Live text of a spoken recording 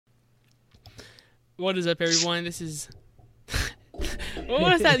What is up, everyone? This is... What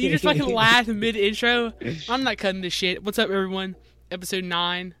was that? You just fucking laughed mid-intro? I'm not cutting this shit. What's up, everyone? Episode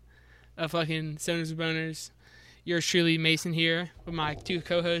 9 of fucking Stoners and Boners. Yours truly, Mason, here with my two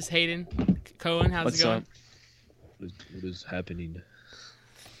co-hosts, Hayden, Cohen. How's it going? What is happening?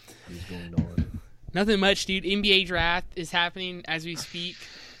 What is going on? Nothing much, dude. NBA draft is happening as we speak.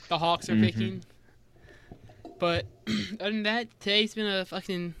 The Hawks are picking. But other than that, today's been a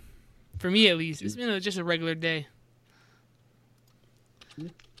fucking... For me, at least, it's been just a regular day. I'll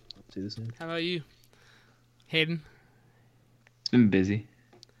say the same. How about you, Hayden? It's been busy.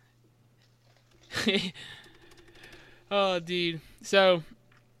 Oh, dude. So,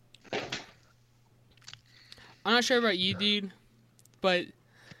 I'm not sure about you, dude, but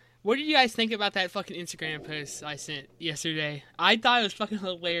what did you guys think about that fucking Instagram post I sent yesterday? I thought it was fucking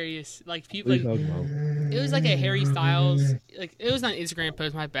hilarious. Like, people, What are like, you talking about? it was like a Harry Styles, like, it was not an Instagram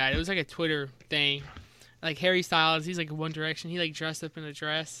post, my bad. It was like a Twitter thing. Like, Harry Styles, he's like One Direction. He, like, dressed up in a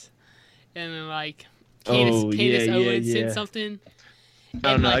dress. And then, like, Candace Owens said something.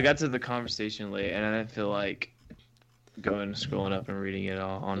 I don't know. Like, I got to the conversation late, and I didn't feel like scrolling up and reading it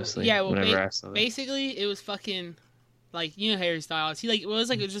all. Honestly, yeah, well, whenever I saw that. basically, it was fucking like, you know, Harry Styles. He like it was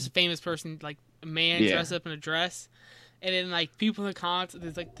just a famous person, like a man dressed up in a dress, and then like people in the comments,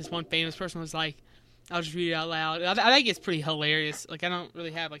 there's like this one famous person was like, I'll just read it out loud. I think it's pretty hilarious. Like, I don't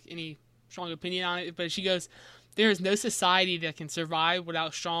really have like any strong opinion on it, but she goes, "There is no society that can survive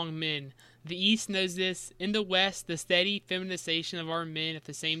without strong men. The East knows this. In the West, the steady feminization of our men at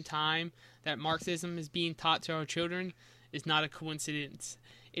the same time that Marxism is being taught to our children is not a coincidence.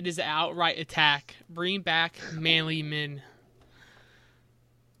 It is an outright attack. Bring back manly men."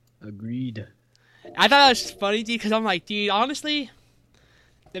 Agreed. I thought that was just funny, dude, because I'm like, dude, honestly,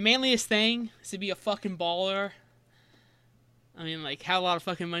 the manliest thing is to be a fucking baller. I mean, like, have a lot of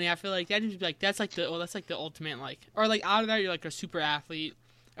fucking money. I feel like that'd just be like, that's like the ultimate, like, or like out of that, you're like a super athlete.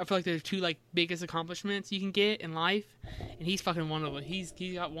 I feel like there's two like biggest accomplishments you can get in life, and he's fucking one of them. He's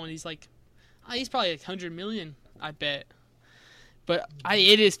got one. He's like, he's probably like 100 million, I bet. But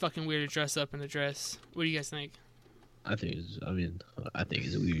it is fucking weird to dress up in a dress. What do you guys think? I think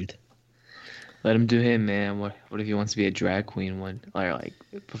it's weird. Let him do him, man. What if he wants to be a drag queen one, or like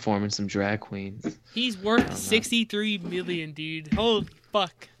performing some drag queens? He's worth 63 million, dude. Holy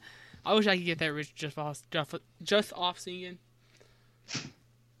fuck! I wish I could get that rich just off singing.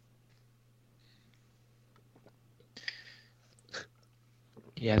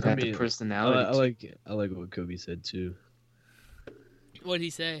 Yeah, got the personality. I like what Kobe said too. What'd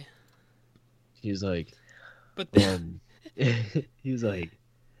he say? He's like, But he was like,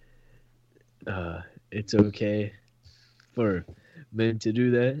 it's okay for men to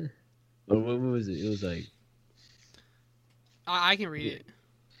do that. Or what was it? It was like, I can read it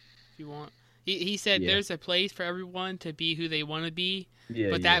if you want. He said there's a place for everyone to be who they want to be,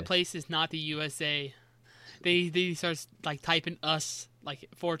 but that place is not the USA. They starts like typing us like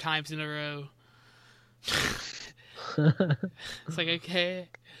 4 times in a row. It's like, okay.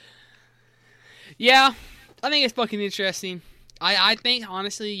 Yeah, I think it's fucking interesting. I think,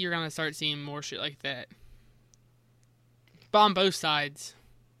 honestly, you're going to start seeing more shit like that. But on both sides.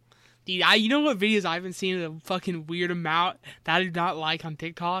 Dude, you know what videos I've been seeing a fucking weird amount that I do not like on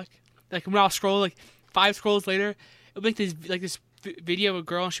TikTok? Like, when I'll scroll, like, 5 scrolls later, it'll be like this video of a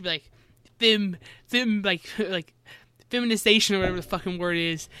girl, and she'll be like, like, feminization or whatever the fucking word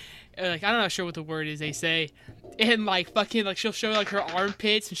is. Like, I'm not sure what the word is they say. And, like, fucking, like, she'll show, like, her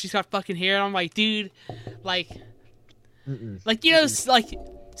armpits, and she's got fucking hair, and I'm like, dude, like, like, you know, like,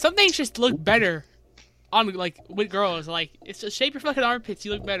 some things just look better on, like, with girls. Like, it's just shape your fucking armpits,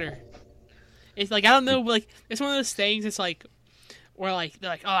 you look better. It's, like, I don't know, like, it's one of those things, it's, like, where, like, they're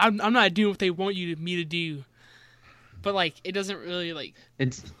like, oh, I'm not doing what they want me to do. But, like, it doesn't really, like...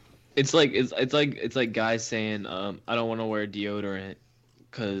 It's like guys saying, I don't want to wear deodorant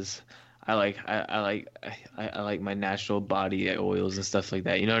because I like my natural body oils and stuff like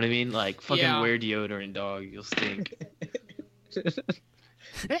that. You know what I mean? Like, fucking wear deodorant, dog. You'll stink.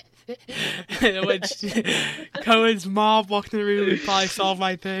 Cohen's mom walked in the room and probably saw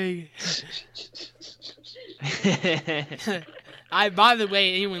my thing. By the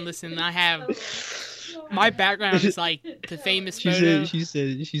way, anyone listening, I have... My background is like the famous photo. She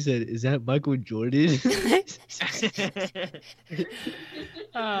said, is that Michael Jordan? No, That's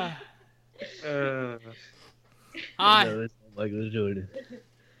not Michael Jordan.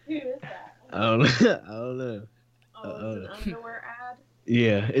 Who is that? I don't know. Oh, it's an underwear ad?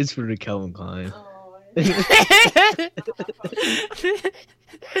 Yeah, it's for the Calvin Klein. Oh, Let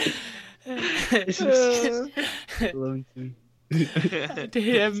me see. Dude,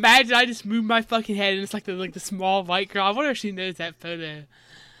 imagine I just moved my fucking head and it's like the small white girl. I wonder if she knows that photo.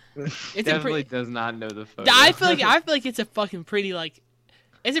 It's Definitely does not know the photo. I feel like it's a fucking pretty like.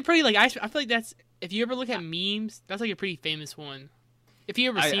 Is it pretty like I feel like that's if you ever look at memes, that's like a pretty famous one. If you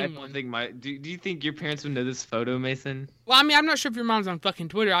ever seen I one. think do you think your parents would know this photo, Mason? Well, I mean, I'm not sure if your mom's on fucking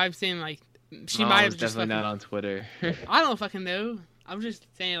Twitter. I'm saying like she might have just definitely fucking, not on Twitter. I don't fucking know. I'm just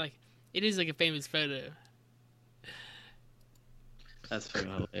saying like it is like a famous photo. That's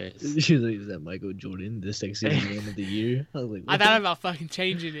fucking hilarious. She was like, "Is that Michael Jordan, the sexiest man of the year?" I was like, I thought about fucking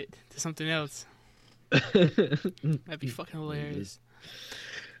changing it to something else. That'd be fucking hilarious.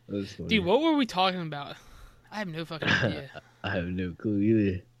 That was funny. Dude, what were we talking about? I have no fucking idea. I have no clue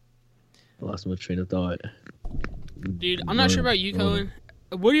either. I lost my train of thought. Dude, I'm not sure about you, Cohen.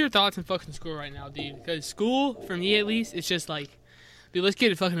 What are your thoughts on fucking school right now, dude? Because school, for me at least, it's just like, dude, let's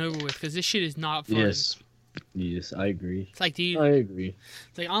get it fucking over with. Because this shit is not fun. Yes, I agree. It's like, dude, I agree.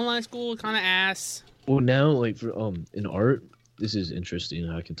 it's like online school, kind of ass. Well, now, like for in art, this is interesting.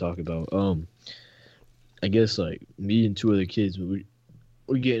 I can talk about. I guess like me and two other kids,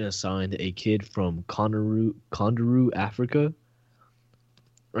 we're getting assigned a kid from Kondaru, Africa.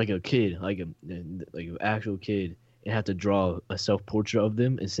 Like a kid, like an actual kid, and have to draw a self-portrait of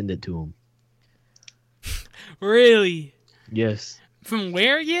them and send it to him. Really? Yes. From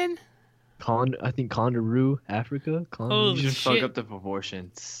where again? I think Kondaru, Africa. Holy You just shit. fuck up the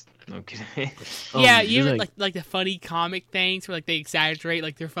proportions. No kidding. Yeah, you there's, ever like the funny comic things where like they exaggerate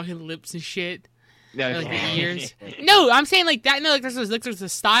like their fucking lips and shit, Yeah, or, like their ears. No, I'm saying like that. No, like there's a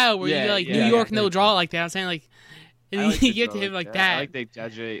style where you Yeah, go like yeah, New York yeah. and they'll draw it like that. I'm saying like, and I like you to get draw to him like that. I like to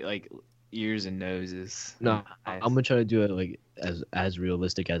exaggerate like ears and noses. No, Eyes. I'm gonna try to do it like as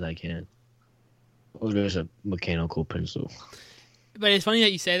realistic as I can. Or there's a mechanical pencil. But it's funny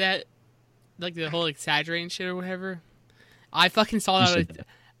that you say that, like the whole exaggerating shit or whatever. I fucking saw You that. said that.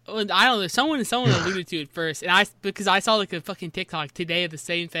 I don't know. Someone alluded to it first, and because I saw like a fucking TikTok today of the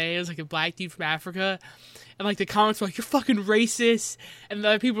same thing. It was like a black dude from Africa, and like the comments were like, "You're fucking racist," and the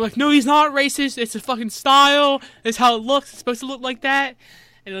other people were like, "No, he's not racist. It's a fucking style. It's how it looks. It's supposed to look like that."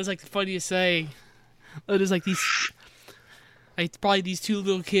 And it was like the funniest thing. It was like these, like probably these two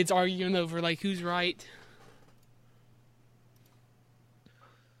little kids arguing over like who's right.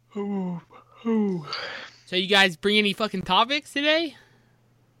 So you guys bring any fucking topics today?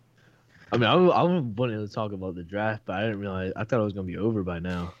 I mean, I wanted to talk about the draft, but I didn't realize. I thought it was gonna be over by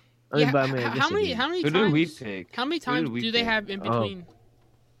now. I mean, but I mean, I guess how it many is. how many Who times? did we pick? How many Who did times we do they pick? have in Oh. between?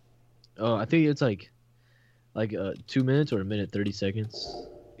 Oh, I think it's like 2 minutes or a minute 30 seconds.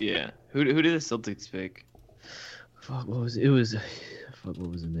 Yeah. Who did the Celtics pick? Fuck, what was it? It was fuck,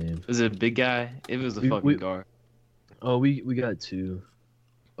 what was his name? Was it a big guy? It was a We- fucking we- guard. Oh, we got two.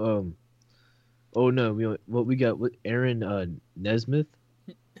 Oh no, we got Aaron Nesmith.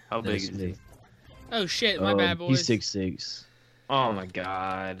 How big is he? Nesmith. Oh shit, my bad, boys. He's 6'6". Oh my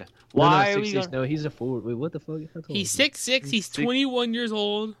god. No, Why no, are we 6'6". gonna... No, he's a forward. Wait, what the fuck? He's 6'6". He's He's 21 years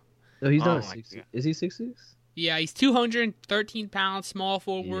old. No, he's Oh not my 6'6". God. Is he 6'6"? Yeah, he's 213 pounds, small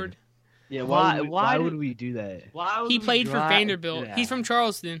forward. Yeah. Why- Why why would did- we do that? Why would He we played for drive- Vanderbilt. Yeah. He's from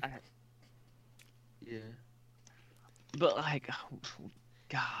Charleston. Yeah. But like, oh,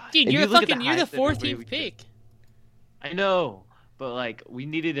 God. Dude, If you're you look at you're the highest everybody 14th we pick. took- I know, but like we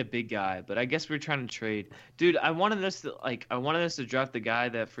needed a big guy. But I guess we're trying to trade, dude. I wanted us to draft the guy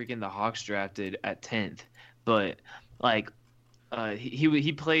that freaking the Hawks drafted at 10th, but like,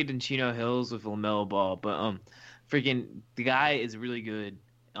 he played in Chino Hills with LaMelo Ball, but freaking the guy is really good.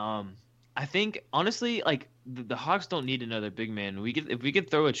 I think honestly, like the Hawks don't need another big man. If we could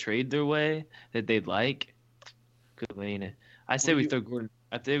throw a trade their way that they'd like, good lane. I say we throw Gordon.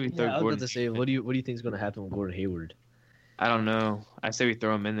 I say we throw Yeah, I was Gordon. about to say, what do you think is gonna happen with Gordon Hayward? I don't know. I say we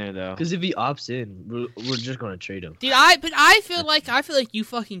throw him in there though. Because if he opts in, we're just gonna trade him. Dude, I feel like you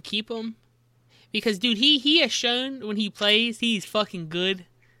fucking keep him. Because dude, he has shown when he plays, he's fucking good.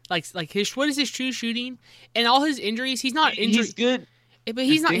 Like what is his true shooting? And all his injuries, he's not injured. He's good. But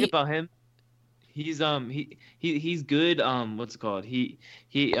he's The not thing he- about him. He's he's good. What's it called? He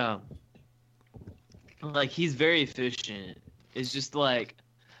like he's very efficient. It's just like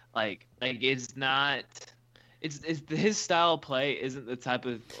it's not. It's his style of play isn't the type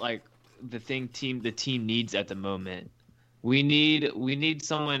of like the team needs at the moment. We need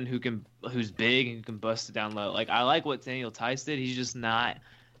someone who's big and can bust it down low. Like I like what Daniel Tice did. He's just not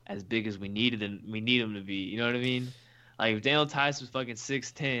as big as we need him to be. You know what I mean? Like if Daniel Tice was fucking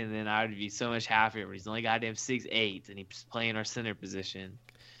 6'10", then I would be so much happier. But he's only goddamn 6'8", and he's playing our center position.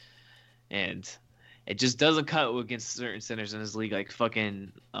 And it just doesn't cut against certain centers in this league, like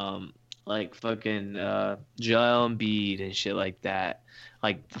fucking like fucking Joel Embiid and shit like that.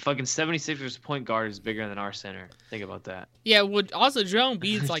 Like the fucking 76ers point guard is bigger than our center. Think about that. Yeah, well, also Joel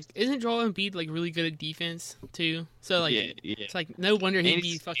Embiid's like, isn't Joel Embiid like really good at defense too? So like, yeah. it's like no wonder he'd And be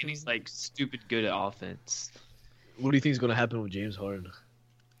he's, fucking. and he's like stupid good at offense. What do you think is gonna happen with James Harden?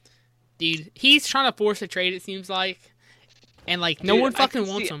 Dude, he's trying to force a trade. It seems like, and like no Dude, one I fucking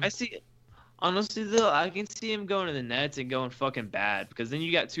can wants see- him. I see. Honestly, though, I can see him going to the Nets and going fucking bad because then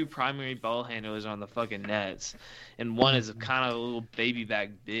you got two primary ball handlers on the fucking Nets, and one is kind of a little baby back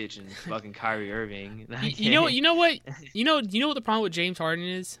bitch and fucking Kyrie Irving. You know what? You know what the problem with James Harden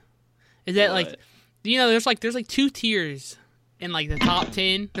is that like, there's like two tiers in like the top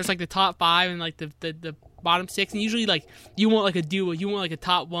 10. There's like the top 5 and like the bottom 6, and usually like you want like a duo. You want like a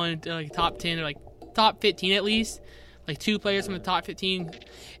top 1, like a top 10, or like top 15 at least, like 2 players from the top 15,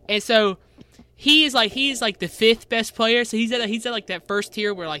 and so. He's like the 5th best player, so he's at like that first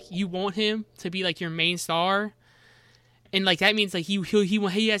tier where like you want him to be like your main star, and like that means like he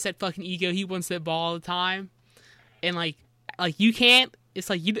has that fucking ego. He wants that ball all the time, and like you can't. It's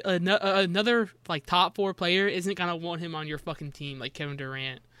like another like top 4 player isn't gonna want him on your fucking team like Kevin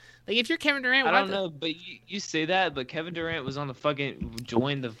Durant. Like if you're Kevin Durant, I don't know, but you say that, but Kevin Durant was on the fucking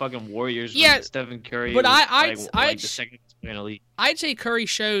joined the fucking Warriors. Yeah, when Stephen Curry. but was, I'd the second in the league. I'd say Curry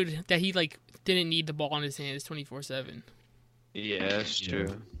showed that he like didn't need the ball in his hands 24/7. Yeah, that's true.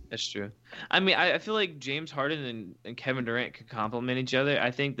 That's true. I mean, I feel like James Harden and Kevin Durant could complement each other.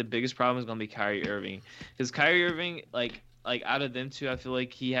 I think the biggest problem is going to be Kyrie Irving. Because Kyrie Irving, like out of them two, I feel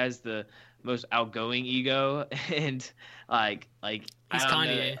like he has the most outgoing ego. And, like He's I don't know,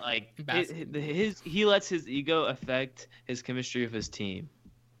 Kanye like, in basketball. he lets his ego affect his chemistry of his team.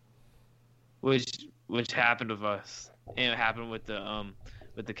 Which happened with us. And it happened with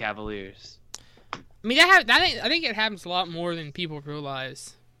the Cavaliers. I mean, I think it happens a lot more than people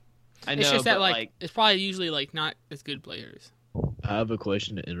realize. I know, It's just that but like it's probably usually like not as good players. I have a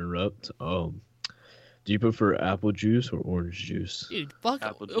question to interrupt. Do you prefer apple juice or orange juice? Dude, fuck.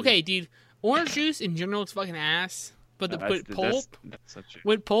 Apple juice. Okay, dude. Orange juice in general is fucking ass, but with pulp, that's not true.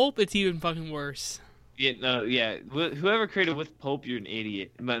 with pulp, it's even fucking worse. Yeah, no, yeah. Whoever created with pulp, you're an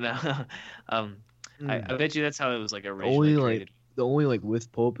idiot. But no, I bet you that's how it was like originally created. The only like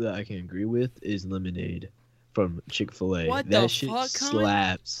with pulp that I can agree with is lemonade from Chick-fil-A. What that the shit fuck,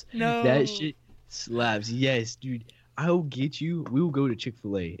 slaps. No. That shit slaps. Yes, dude. I will get you. We will go to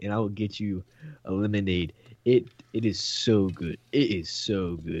Chick-fil-A and I will get you a lemonade. It is so good. It is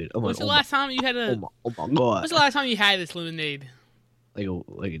so good. Oh my, When's the last time you had a? oh my god. When's the last time you had this lemonade? Like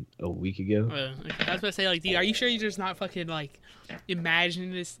a week ago. Okay, I was about to say, like, dude, are you sure you're just not fucking like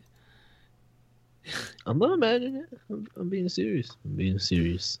imagining this? I'm not imagining it. I'm being serious.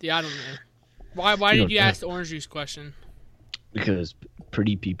 Dude, I don't know. Why You did don't you know. ask the orange juice question? Because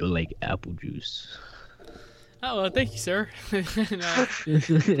pretty people like apple juice. Oh, well, thank you, sir. No.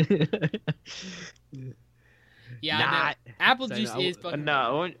 Yeah, Nah. no. Apple Say juice no, is fucking.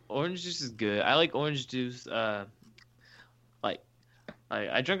 No, orange juice is good. I like orange juice. Like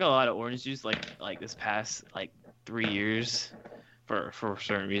I drank a lot of orange juice like this past like 3 years, for a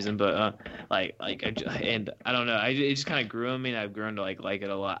certain reason. But I don't know. It just kind of grew on me, and I've grown to like it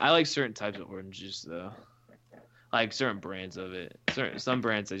a lot. I like certain types of orange juice though, like certain brands of it. Some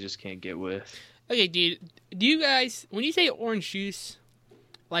brands I just can't get with. Okay, dude. Do you guys, when you say orange juice,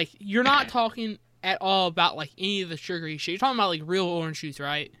 like you're not talking at all about like any of the sugary shit? You're talking about like real orange juice,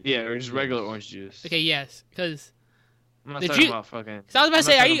 right? Yeah, or just regular orange juice. Okay, yes, because I'm not The talking ju- about fucking. I was about to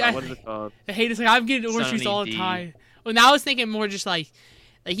say, I'm are not you? talking about- what is it called? I hate it. Like I'm getting orange juice Sunny all the D. time. Well, now I was thinking more just like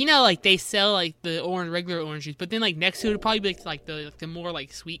like they sell like the regular orange juice, but then like next to it would probably be like the more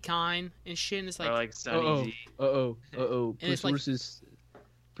like sweet kind and shit. And it's Or like like Sunny Uh-oh. D. Uh-oh. And it's like-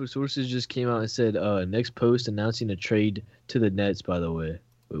 Sources just came out and said, next post announcing a trade to the Nets, by the way.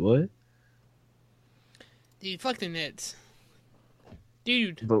 Wait, what? dude, fuck the Nets,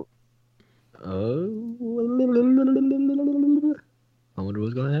 dude. But, I wonder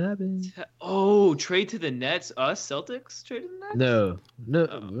what's going to happen. Oh, trade to the Nets? Us Celtics trade to the Nets? No.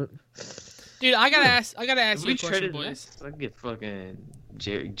 Oh. Dude, I gotta ask If you we a question, traded the boys. Nets, I could get fucking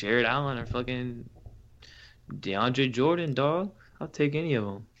Jared Allen or fucking DeAndre Jordan, dog. I'll take any of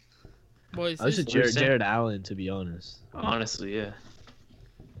them. Boys, I was this- just What are you saying? Jared Allen, to be honest. Honestly, yeah.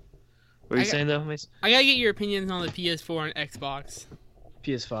 What are you I got- saying though, Mason? I gotta get your opinions on the PS4 and Xbox.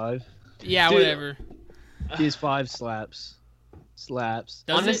 PS5. Yeah, Dude, whatever. PS5 slaps. Does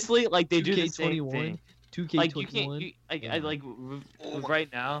it? Honestly, like they do the same 2K21. thing. 2K21. Like you can't. I like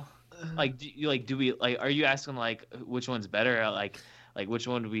right now. Like do we like? Are you asking like which one's better? Or, like which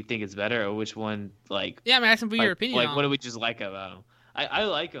one do we think is better, or which one like? Yeah, I'm asking for your opinion. Like on what it. do we just like about them? I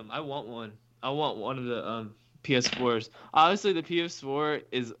like them. I want one. I want one of the PS4s. Honestly, the PS4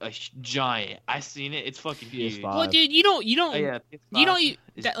 is a giant. I seen it. It's fucking huge. PS5. Well, dude, you don't Oh, yeah, PS5 you don't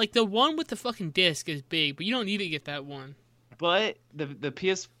is- that like the one with the fucking disc is big, but you don't need to get that one. But the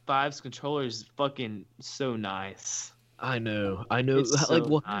PS5's controller is fucking so nice. I know. It's Like, so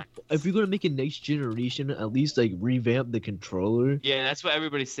well, nice. if you're gonna make a next generation, at least like revamp the controller. Yeah, that's what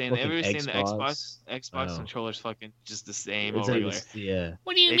everybody's saying. Fucking Everybody's saying the Xbox Wow. controller's fucking just the same It's over like, regular. yeah.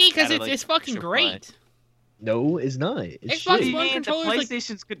 What do you They mean? Because added, it's like, it's fucking extra great. No, it's not. It's Xbox What do shit. you One mean? The controller's like-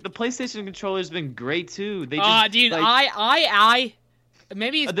 PlayStation controller's been great too. They Ah, just, dude, like, I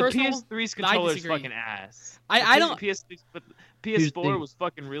maybe it's the personal. PS3's but I controller's disagree. fucking ass. I don't- But the Here's the PS4 thing. was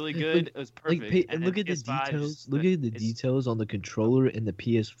fucking really good. It was perfect. Like, and look then at the PS5 details. just- Look at the it's- details on the controller and the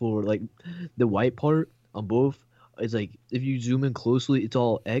PS4. Like, the white part on both. It's like if you zoom in closely, it's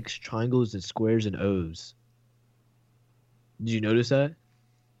all X, triangles, and squares and O's. Did you notice that?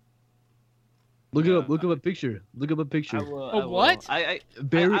 Look it up. Look up a picture. Look up a picture. I will, Oh, I will. what?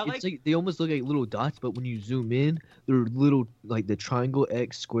 Very, I it's like- like they almost look like little dots, but when you zoom in, they're little like the triangle,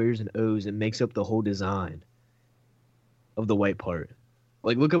 X, squares, and O's. It makes up the whole design of the white part.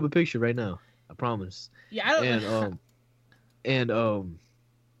 Like, look up a picture right now. I promise. Yeah, I don't.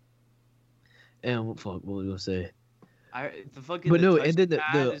 And what fuck? What was I gonna say? the fucking. But the no, and then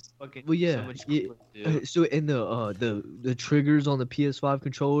touchpad the is fucking well, yeah, so much yeah. cooler, dude. So in the triggers on the PS5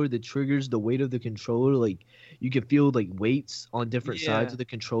 controller, the triggers, the weight of the controller, like you can feel like weights on different sides Yeah. of the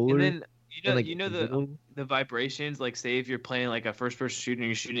controller. And then and, like, the little- the vibrations, like say if you're playing like a first person shooter and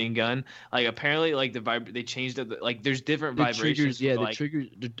you're shooting a gun, like apparently like they changed up like there's different the vibrations. triggers, yeah, for, the like, triggers,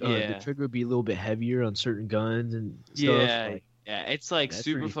 the yeah. trigger would be a little bit heavier on certain guns and stuff. yeah, like, yeah, it's like That's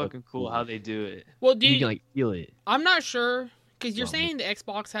super pretty fucking fucking cool cool. how they do it. well, you dude, can like feel it. I'm not sure because you're Well, saying the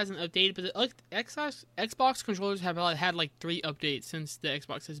Xbox hasn't updated, but the Xbox controllers have had like 3 updates since the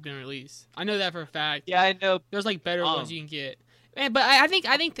Xbox has been released. I know that for a fact. Yeah, I know. There's like better Um, ones you can get. Man, but I think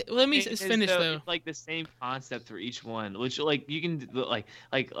let me Thing is, finish though. It's like the same concept for each one, which like you can like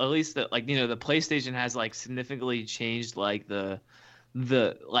at least the like the PlayStation has like significantly changed like the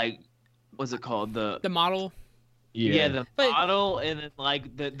like what's it called the The model. yeah, the But- model and then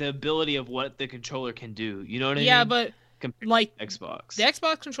like the ability of what the controller can do. You know what I Yeah, mean? but Compared like to Xbox. the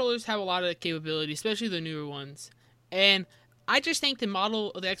Xbox controllers have a lot of capability, especially the newer ones. And I just think the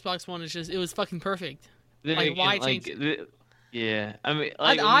model of the Xbox One is it was fucking perfect. Then like, again, why like, change yeah, I mean,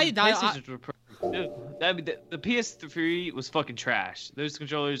 like PlayStations were perfect. Too. I mean, the PS3 was fucking trash. Those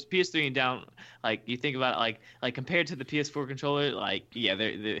controllers, PS3 and down, like you think about it, like compared to the PS4 controller, like yeah,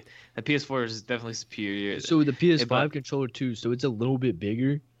 the PS4 is definitely superior. So the PS5 but- controller too, so it's a little bit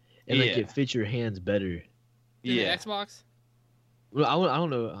bigger, and like Yeah. it fits your hands better. than yeah, the Xbox. Well, I don't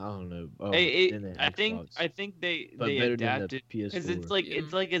know. Than the I think Xbox, they but they better than adapted the PS4. because it's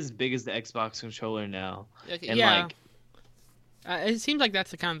like as big as the Xbox controller now, Like, and yeah, like it seems like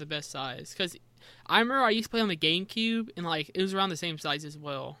that's the kind of the best size. Because I remember I used to play on the GameCube, and like it was around the same size as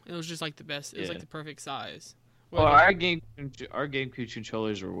well. It was just like the best. It was Yeah. like the perfect size. well, Where, our GameCube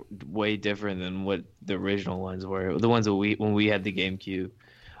controllers were way different than what the original ones were. The ones that when we had the GameCube,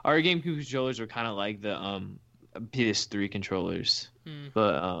 our GameCube controllers were kind of like the PS3 controllers, Hmm.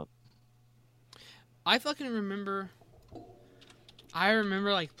 but I fucking remember. I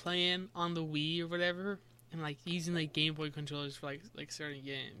remember like playing on the Wii or whatever, and like using like Game Boy controllers for like certain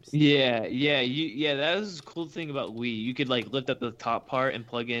games. yeah, that was the cool thing about Wii. You could like lift up the top part and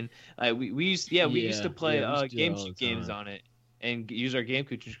plug in. We used to play we used to do that all GameCube the games time. on it, and use our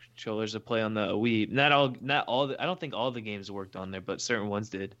GameCube controllers to play on the Wii. Not all. I don't think all the games worked on there, but certain ones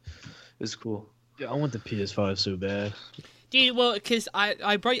did. It was cool. Yeah, I want the PS5 so bad. Dude, well, because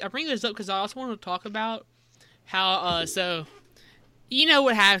I bring this up because I also want to talk about how so you know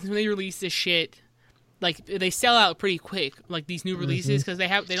what happens when they release this shit. Like they sell out pretty quick, like these new releases, because they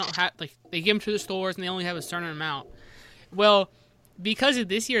don't have like they give them to the stores and they only have a certain amount. Well, because of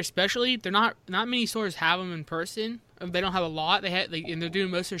this year especially, they're not many stores have them in person. They don't have a lot. And they're doing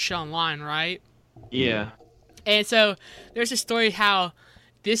most of their shit online, right? Yeah. And so there's a story how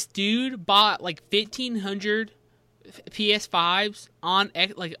this dude bought like 1,500 PS5s on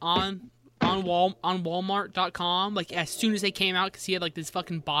Walmart.com like as soon as they came out because he had like this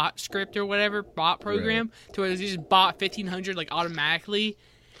fucking bot script or whatever bot program to where he just bought 1,500 like automatically,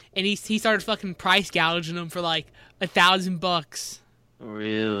 and he started fucking price gouging them for like $1,000.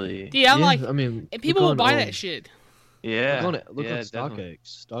 Really? Dude, I'm Yeah, like, I mean, and people look will on, buy that shit. Yeah. Look yeah, on definitely.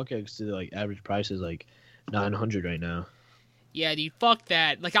 StockX. StockX to like average price is like 900 right now. Yeah, dude, fuck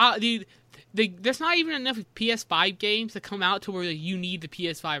that. Like, there's not even enough PS5 games to come out to where you need the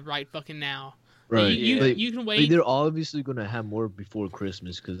PS5 right fucking now. Right. You can Like, wait. they're obviously gonna have more before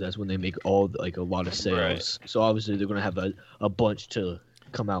Christmas because that's when they make all like a lot of sales. So obviously they're gonna have a bunch to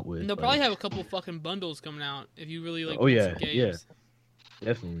come out with. And they'll like, probably have a couple fucking bundles coming out if you really like. Oh, want yeah, some games. yeah.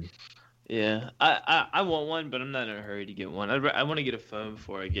 Definitely. Yeah, I want one, but I'm not in a hurry to get one. I want to get a phone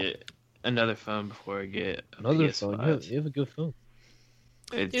before I get another phone before I get a Another PS5. phone. You have a good phone.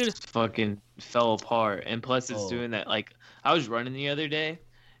 It Dude. just fucking fell apart, and plus it's Oh. doing that. Like I was running the other day,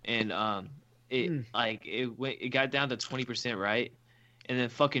 and it it got down to 20%, right, and then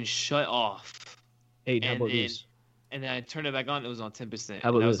fucking shut off, Hey, how And about then- this? and then I turned it back on. It was on 10%. How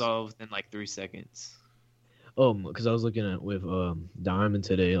and about that was this? all within like 3 seconds. Because I was looking at with Diamond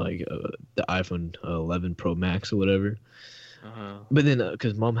today, like the iPhone 11 Pro Max or whatever. But then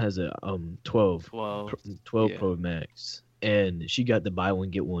because Mom has a 12 12. Yeah. Pro Max, and she got the buy one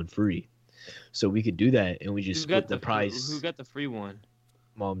get one free, so we could do that, and we just Who split got the price. Who got the free one?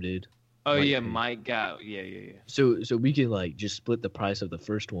 Mom did. Oh Mike yeah, did. Mike got. Yeah. So we can like just split the price of the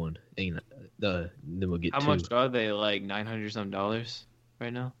first one, and then we'll get How two. much are they? Like $900 some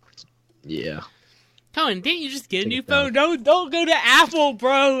right now. Yeah. Colin, didn't you just get a Take new it down. phone? Don't go to Apple,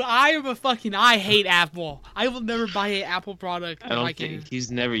 bro. I hate Apple. I will never buy an Apple product. I if don't I can. think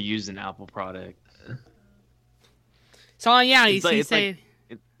he's never used an Apple product. So yeah, It's he's saying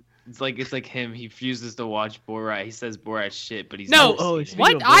It's like him. He refuses to watch Borat. He says Borat's shit, but he's no. never Oh, seen it. speaking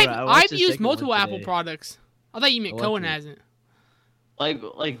What? of Borat, I I've watched the used second one multiple Apple today. products. I thought you meant I like Cohen it. hasn't.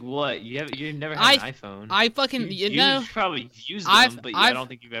 Like what? You've never had an iPhone. I fucking You've probably used them, I've- but I've- I don't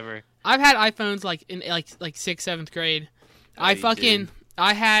think you've ever. I've had iPhones like in like 6th, 7th grade. I you fucking did.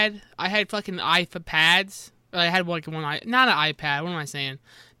 I had fucking iPads. I had like not an iPad. What am I saying?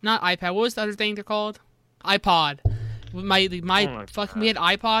 Not iPad. What was the other thing they're called? iPod. My Oh my fucking we had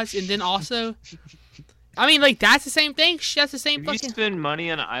iPods, and then also, I mean like that's the same thing. That's the same If you fucking. spend money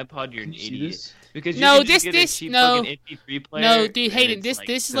on an iPod, you're an You see idiot. this? Because you No, can just get this- a cheap no. fucking MP3 player. No, dude, and Hayden. it's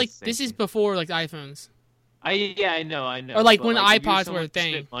This is the like same this is thing. before like iPhones. I know. Or, like, but, when if you're iPods were someone a who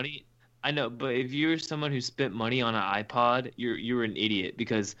thing. spent money, I know, but if you're someone who spent money on an iPod, you're an idiot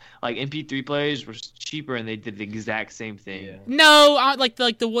because like MP3 players were cheaper and they did the exact same thing. Yeah. No, like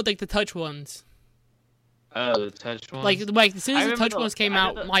the touch ones. Oh, the touch one. Like as soon I as the remember touch the- ones came I know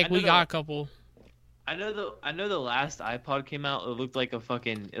out, the- like I know we the- got a couple. I know the last iPod came out. It looked like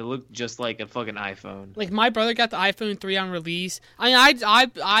it looked just like a fucking iPhone. Like my brother got the iPhone 3 on release. I mean,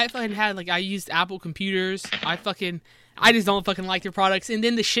 I fucking had like I used Apple computers. I just don't fucking like their products. And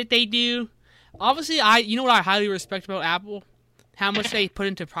then the shit they do. Obviously, you know what I highly respect about Apple, how much they put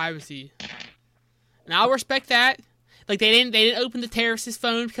into privacy. And I'll respect that. Like they didn't open the terrorist's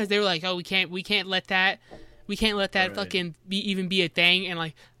phone because they were like, oh we can't let that Right. fucking even be a thing. And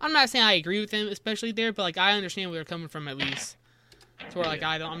like I'm not saying I agree with them, especially there, but like I understand where they're coming from at least. To where like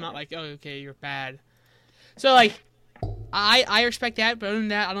I'm not like, oh okay, you're bad. So like I respect that, but other than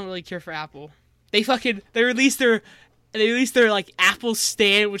that, I don't really care for Apple. They released their like Apple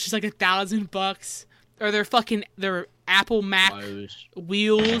stand, which is like $1,000, or their Apple Mac Wireless.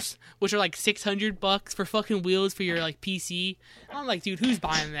 wheels, which are like $600 for fucking wheels for your like PC. I'm like, dude, who's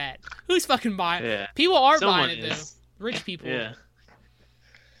buying that? Who's fucking buying? Yeah. People are Someone buying it is. though. Rich people. Yeah.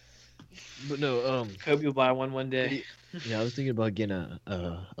 But no, Hope you'll buy one day. yeah, I was thinking about getting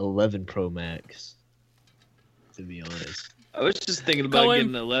a 11 Pro Max. To be honest. I was just thinking about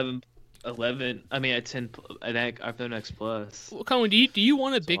Cohen. getting an 11. I mean, a 10, an iPhone X Plus. Well, Cohen, do you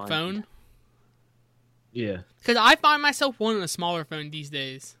want a That's big all I phone? need. Yeah. Because I find myself wanting a smaller phone these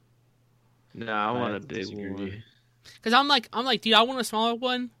days. No, I want a have to big disagree. one. Because I'm like, dude, I want a smaller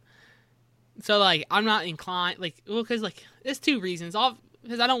one. So like, I'm not inclined. Like, well, because like, there's two reasons.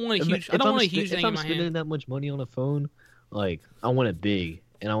 Because I don't want a huge. I don't want a huge thing If in I'm my spending hand. that much money on a phone, like I want it big,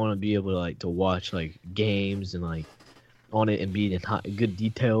 and I want to be able to like to watch like games and like on it and be in good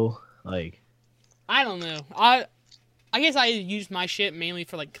detail. Like I don't know. I guess I use my shit mainly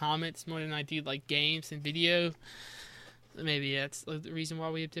for like comments more than I do like games and video. Maybe that's the reason why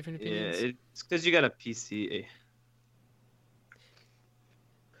we have different Yeah, opinions. it's because you got a PC.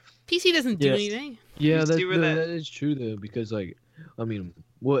 PC doesn't do Yeah. anything. yeah, You that's, see where no, that- that is true though, because like I mean,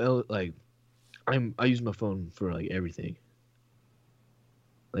 what else? Like I use my phone for like everything.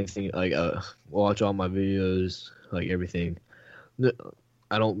 Like watch all my videos, like everything.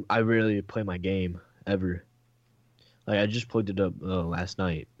 I rarely play my game ever. Like I just plugged it up last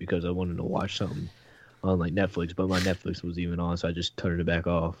night because I wanted to watch something on like Netflix, but my Netflix was even on, so I just turned it back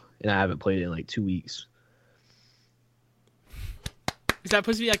off, and I haven't played it in like 2 weeks. Is that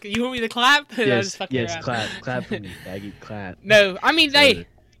supposed to be like you want me to clap? That's Yes, fucking yes, rap. clap for me, faggot, clap. No, I mean, Sorry. hey,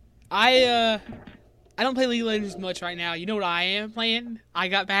 I I don't play League of Legends much right now. You know what I am playing? I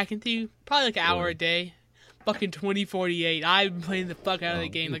got back into probably like an hour a day. Fucking 2048. I've been playing the fuck out of the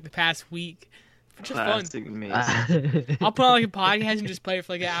game like the past week. It's just fun. Classic, amazing. I'll put on like a podcast and just play it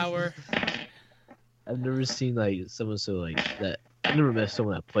for like an hour. I've never seen like someone so like that. I've never met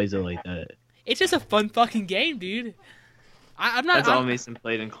someone that plays it like that. It's just a fun fucking game, dude. I'm not. That's all Mason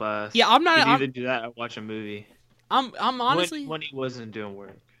played in class. Yeah, I'm not. He'd either do that or watch a movie. I'm honestly. When he wasn't doing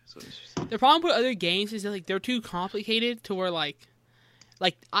work. The problem with other games is that like they're too complicated to where like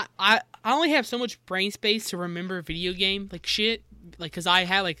I only have so much brain space to remember video game like shit, like because I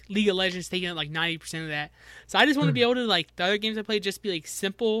had like League of Legends taking up like 90% of that. So I just want to be able to like the other games I play just be like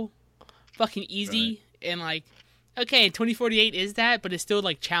simple, fucking easy, and like okay, 2048 is that, but it's still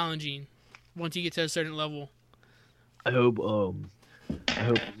like challenging once you get to a certain level. I hope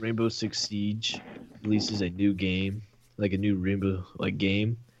Rainbow Six Siege releases a new game, like a new Rainbow like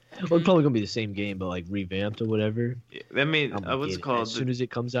game. Well, it's probably gonna be the same game, but like revamped or whatever. I mean, I'm gonna what's get it it. called? As soon as it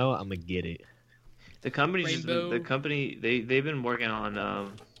comes out, I'm gonna get it. The company Rainbow. the company they've been working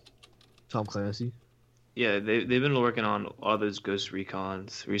on Tom Clancy. yeah, they've been working on all those Ghost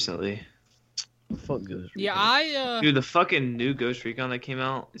Recons recently. Fuck Ghost Yeah, Recon. Dude, the fucking new Ghost Recon that came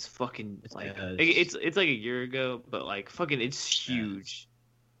out is fucking It's like ass. it's like a year ago, but like fucking it's huge.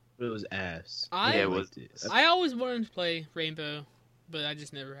 It was ass. I- Yeah, it was. I always wanted to play Rainbow, but I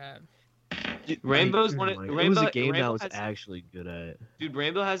just never have. Rainbow's one of- It was Rainbow- a game that I Rainbow was has- actually good at. Dude,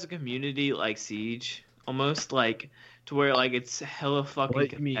 Rainbow has a community like Siege, almost like to where like it's hella fucking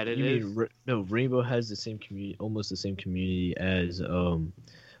What, you mean, competitive. no, Rainbow has the same community, almost the same community as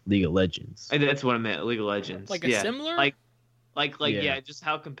League of Legends. And that's what I meant, League of Legends. Like a yeah. similar? Like Yeah. yeah, just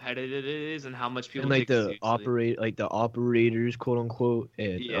how competitive it is and how much people And like take it the seriously. operators, quote unquote,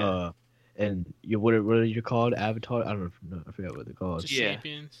 and Yeah. and what are you called? Avatar? I don't know. I forgot what they're called. Just Yeah.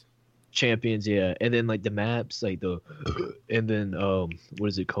 champions. Champions, yeah. And then like the maps, like the, and then what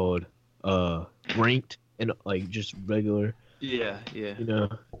is it called? Ranked and like just regular. Yeah. You know,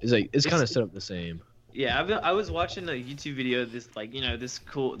 it's like it's kind of set up the same. Yeah, I was watching a YouTube video of this like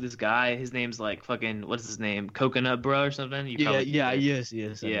this guy, his name's like fucking what's his name? Coconut Bro or something? You probably- Yes.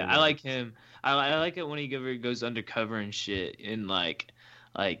 Yeah, I like him. I like it when he goes undercover and shit, and like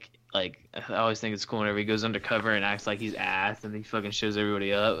I always think it's cool whenever he goes undercover and acts like he's ass and he fucking shows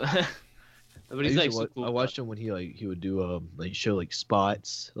everybody up. But he's like so cool. I watched him when he would do like show like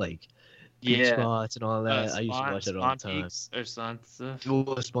spots, like peak yeah, spots and all that. I used to watch it all the Spawn time. Peaks or some stuff.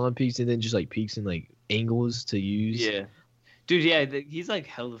 Well, spawn peaks and then just like peaks and like angles to use. Yeah, dude. Yeah, he's like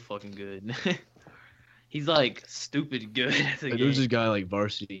hella fucking good. He's like stupid good at the Like, there was game. this guy like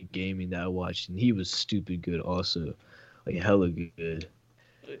Varsity Gaming that I watched, and he was stupid good also, like hella good.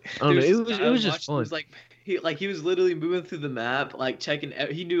 I don't know. There's It this was guy I just watched who fun. was he was literally moving through the map, like checking.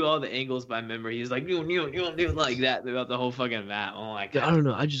 He knew all the angles by memory. He was like, "No, like that throughout the whole fucking map." Oh my I god. don't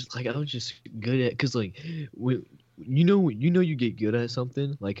know. I was just good at, cause like when you get good at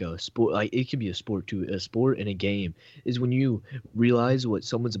something like a sport, like it can be a sport too. A sport and a game is when you realize what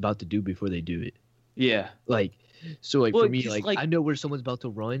someone's about to do before they do it. Yeah. Like, so like Well, for me, just, like I know where someone's about to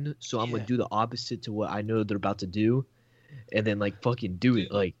run, so I'm gonna Yeah. do the opposite to what I know they're about to do, and then like fucking do it.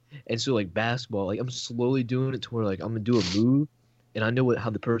 Like, and so like basketball, like I'm slowly doing it to where like I'm gonna do a move, and I know how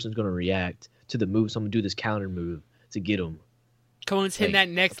the person's gonna react to the move, so I'm gonna do this counter move to get them. Cohen's hitting Like-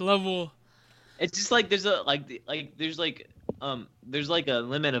 that next level. It's just like there's a there's like a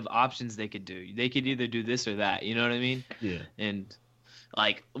limit of options they could do. They could either do this or that. You know what I mean? Yeah. And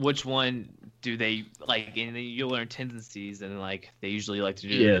like which one do they like? And then you'll learn tendencies, and like they usually like to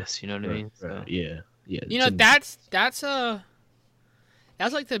do Yeah. this. You know what I mean? So- Yeah. You know, It's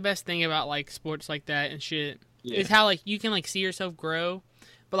that's like the best thing about like sports like that and shit. Yeah. Is how like you can like see yourself grow,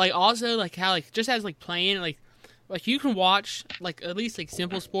 but like also like how like just as like playing like you can watch like at least like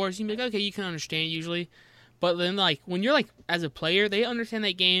simple sports, you can be like, okay, you can understand usually, but then like when you're like as a player, they understand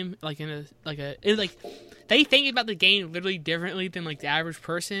that game like in a it's like they think about the game literally differently than like the average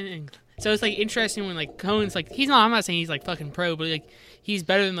person, and so it's like interesting when like Cohen's like I'm not saying he's like fucking pro, but like he's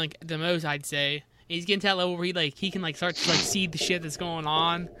better than like the most, I'd say. And he's getting to that level where he can like start to like see the shit that's going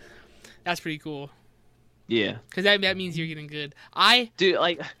on. That's pretty cool. Yeah. Because that means you're getting good.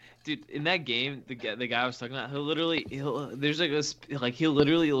 Dude, in that game, the guy I was talking about, he'll literally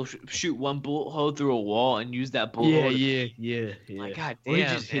shoot one bullet hole through a wall and use that bullet hole. Yeah. Like, god Or you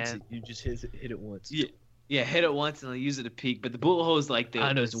damn, just hits man. it. You just hit it once. Yeah, hit it once and they'll use it to peek. But the bullet hole is like the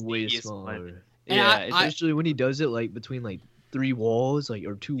I know it's the way sneakiest smaller. one. And Yeah, I- it's Especially when he does it like between like 3 walls, like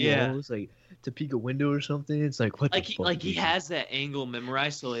or 2 Yeah. walls, like to peek a window or something. It's like what like the he, fuck, like he dude? has that angle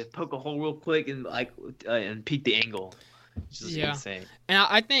memorized, so like poke a hole real quick and and peek the angle. It's just Yeah. insane. And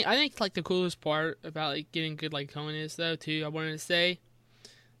I think like the coolest part about like getting good like Cohen is though too. I wanted to say,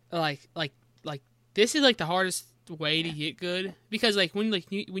 like this is like the hardest way to get good because like when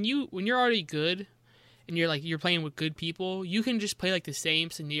you're already good and you're playing with good people, you can just play like the same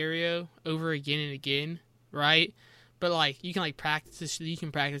scenario over again and again, right? But like you can like practice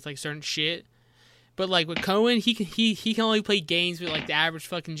like certain shit. But like with Cohen, he can only play games with like the average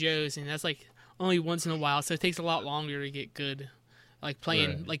fucking Joes, and that's like only once in a while, so it takes a lot longer to get good. Like playing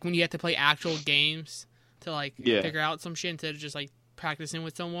Right. like when you have to play actual games to like Yeah. figure out some shit instead of just like practicing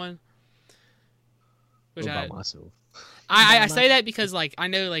with someone. Which What I about myself? I say that because like I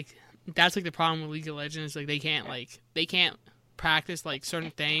know like that's like the problem with League of Legends, like they can't practice like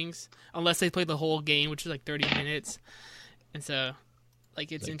certain things unless they play the whole game, which is like 30 minutes. And so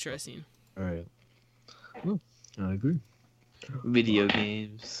like it's Like, interesting. All right. Well, I agree. Video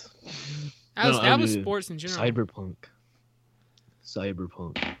games. That was mean, sports in general.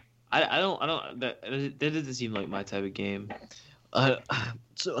 Cyberpunk. I don't. That doesn't seem like my type of game.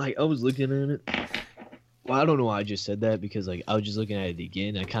 So like I was looking at it. Well, I don't know why I just said that because like I was just looking at it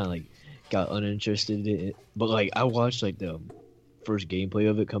again. I kind of like got uninterested in it, but like I watched like the first gameplay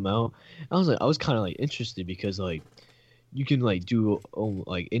of it come out. I was kind of like interested because like you can like do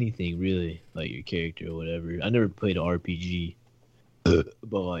like anything really, like your character or whatever. I never played an RPG, but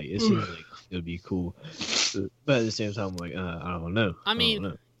like it seems like it would be cool. But at the same time, I'm like I don't know. I mean,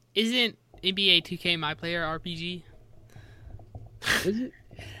 don't know. Isn't NBA 2K My Player RPG? Is it?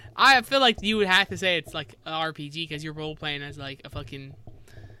 I feel like you would have to say it's like an RPG because you're role playing as like a fucking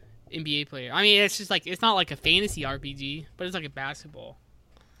NBA player. I mean, it's just like it's not like a fantasy RPG, but it's like a basketball.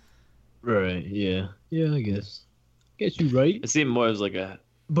 Right? Yeah. Yeah. I guess. Guess you're right. It seemed more as like a.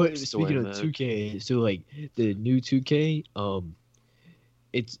 But Story speaking of mode. 2K, so like the new 2K,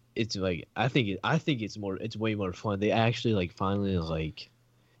 it's like I think it's way more fun. They actually like finally like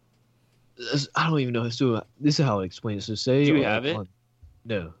I don't even know. So this is how I explain it. So say Do you have it?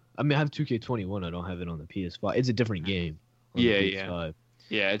 No, I mean I have 2K21. I don't have it on the PS5. It's a different game. On the Yeah, yeah. PS5.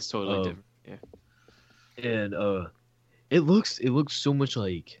 Yeah, it's totally Oh. different. Yeah. And it looks so much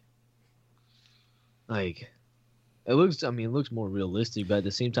like it looks. I mean, it looks more realistic, but at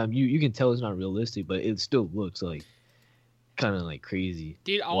the same time, you can tell it's not realistic, but it still looks like kind of like crazy.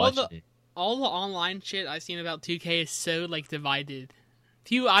 Dude, watching it. all the online shit I've seen about 2K is so like divided.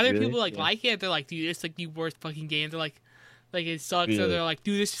 Few other Really? people like Yeah. like it. They're like, dude, it's like the worst fucking game. They're like it sucks. Or Really? they're like,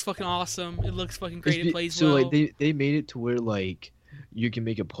 dude, this is fucking awesome. It looks fucking great. It's It plays so well. like they made it to where like you can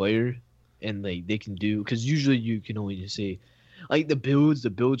make a player and like they can do because usually you can only just say like the builds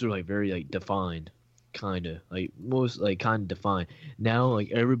are like very like defined, kind of like most like kind of defined. Now like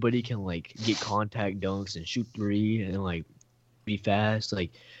everybody can like get contact dunks and shoot three and like be fast.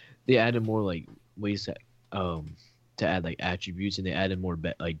 Like they added more like ways to add like attributes and they added more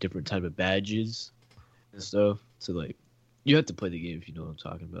like different type of badges and stuff. So like you have to play the game if you know what I'm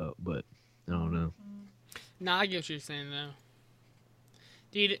talking about, but I don't know. Nah, I get what you're saying though,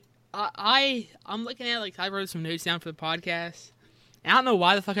 dude. I'm looking at like I wrote some notes down for the podcast, and I don't know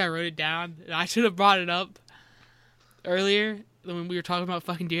why the fuck I wrote it down. And I should have brought it up earlier when we were talking about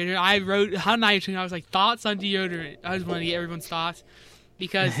fucking deodorant. I was like thoughts on deodorant. I just wanted to get everyone's thoughts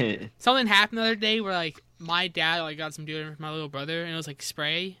because something happened the other day where like my dad like got some deodorant for my little brother, and it was like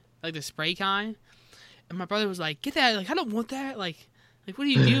spray, like the spray kind. And my brother was like, "Get that! Like I don't want that! Like what are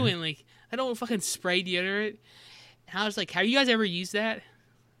you doing? Like I don't want fucking spray deodorant." And I was like, "Have you guys ever used that?"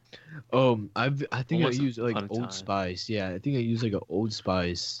 I think Once I use like upon a time. Old Spice. Yeah, I think I use like an Old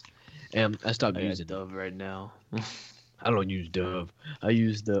Spice, and I stopped I got using. Dove right now. I don't use Dove. I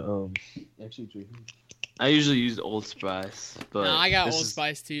use the Actually, it's right here. I usually use Old Spice, but No, I got this Old is-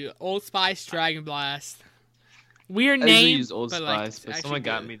 Spice too. Old Spice Dragon Blast. Weird I usually name. use Old but, Spice, like, it's but actually someone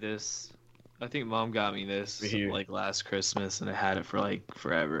got good. me this. I think Mom got me this Right here. like last Christmas, and I had it for like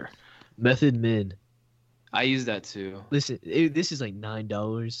forever. Method Men. I use that too. Listen, this is like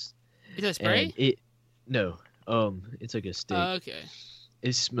 $9. Is that spray? It's like a stick. Okay.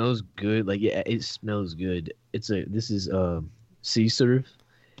 It smells good. Like it smells good. This is sea surf.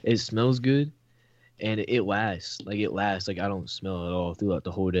 It smells good, and it lasts. It lasts. Like I don't smell it at all throughout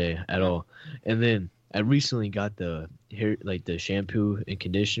the whole day at all. And then I recently got the hair, like the shampoo and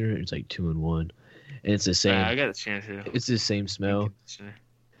conditioner. It's like 2-in-1, and it's the same. I got a shampoo. It's the same smell.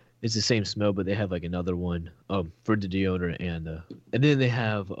 It's the same smell, but they have like another one for the deodorant and then they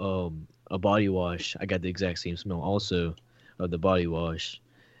have a body wash. I got the exact same smell also of the body wash,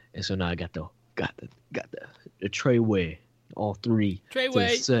 and so now I got the Treyway, all three.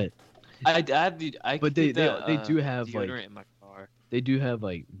 Treyway. Set. I But they do have, like- deodorant in my car. they do have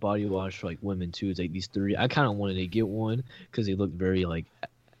like body wash for like women too. It's like these three. I kind of wanted to get one because they look very like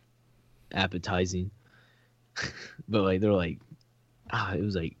appetizing, but like they're like it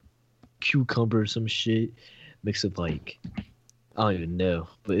was like cucumber or some shit mixed with like I don't even know,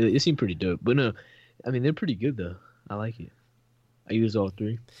 but it seemed pretty dope. But no, I mean they're pretty good though. I like it. I used all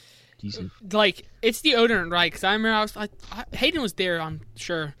three. Decent. Like it's deodorant, right? Because I remember Hayden was there, I'm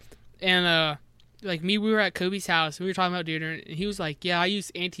sure, and like me, we were at Kobe's house. We were talking about deodorant, and he was like, "Yeah, I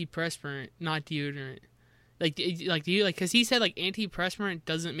use antiperspirant, not deodorant." Like do you like? Because he said like antiperspirant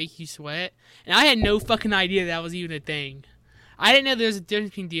doesn't make you sweat, and I had no fucking idea that was even a thing. I didn't know there was a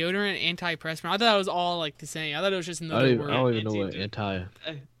difference between deodorant and antiperspirant. I thought it was all like the same. I thought it was just another word. I don't even know what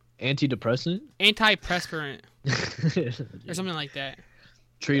antidepressant. Antiperspirant or something like that.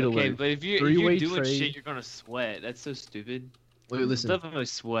 Trade Okay, alert. but if you're Three-way doing trade. shit, you're gonna sweat. That's so stupid. Wait, listen. Definitely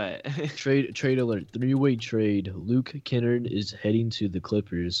sweat. Trade alert. Three-way trade. Luke Kennard is heading to the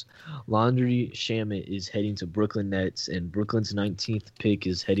Clippers. Laundry Shamet is heading to Brooklyn Nets, and Brooklyn's 19th pick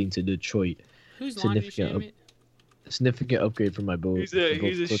is heading to Detroit. Who's Laundry Significant Shamet? Significant upgrade for my boat. He's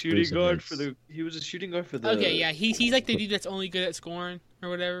a shooting guard for the. He was a shooting guard for the. Okay, yeah, he's like the dude that's only good at scoring or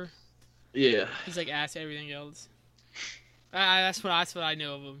whatever. Yeah. He's like ass at everything else. That's what I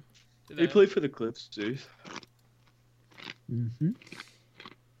know of him. He played for the Clips, dude. Mm-hmm.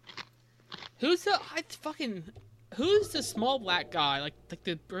 Who's the small black guy? Like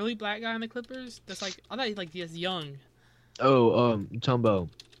the early black guy in the Clippers? That's like I thought he was young. Oh, talking about.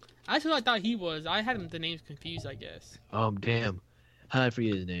 That's what I thought he was. I had the names confused, I guess. Damn. How did I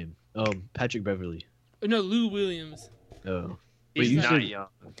forget his name? Patrick Beverly. No, Lou Williams. Oh. He's you not said- young.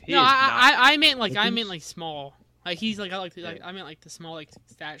 He No, is not. I meant like small. Like he's like I meant like the small like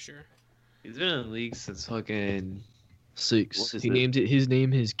stature. He's been in the league since fucking. 6. What is He it? named it. His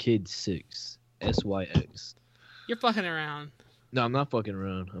name. His kid 6. SYX. You're fucking around. No, I'm not fucking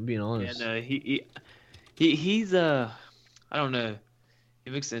around. I'm being Yeah, honest. no, he's I don't know.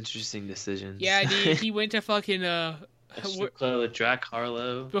 He makes interesting decisions. Yeah, dude, he went to fucking A strip club with Drac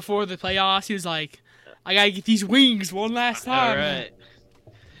Harlow. before the playoffs. He was like, I gotta get these wings one last time. All right.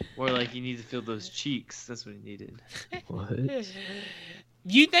 Or like he needs to feel those cheeks. That's what he needed. What?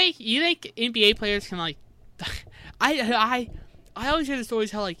 You think NBA players can like? I always hear the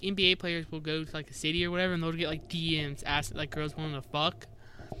stories how like NBA players will go to like a city or whatever and they'll get like DMs asking like girls wanting to fuck.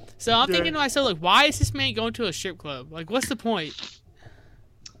 So I'm thinking to myself like, why is this man going to a strip club? Like, what's the point?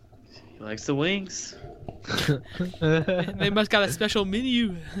 He likes the wings. They must got a special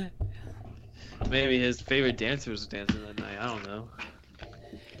menu. Maybe his favorite dancer was dancing that night. I don't know.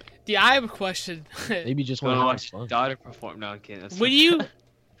 Dude, I have a question. Maybe just Want want to to watch his fun. daughter perform? No, I can't. That's Would you?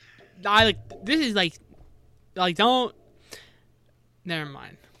 I like this is like don't. Never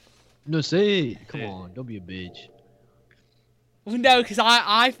mind. No, say it. Come Yeah. on. Don't be a bitch. No, because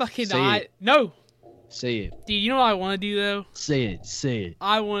I fucking Say it. no, Say it. dude. You know what I want to do though? Say it. Say it.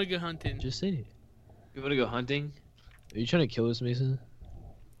 I want to go hunting. Just say it. You want to go hunting? Are you trying to kill us, Mason?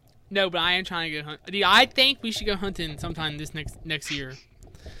 No, but I am trying to go hunt. Dude, I think we should go hunting sometime this next year.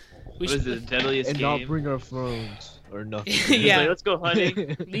 We What is it? The deadliest And game? not bring our phones or nothing. He's Yeah. like, let's go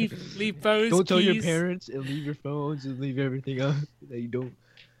hunting. leave phones. Don't tell your keys. parents and leave your phones and leave everything up that you don't.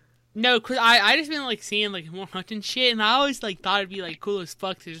 No, cause I just been like seeing like more hunting shit, and I always like thought it'd be like cool as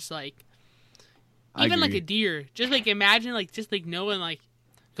fuck to just like I even like agree. a deer. Just like imagine like just like knowing like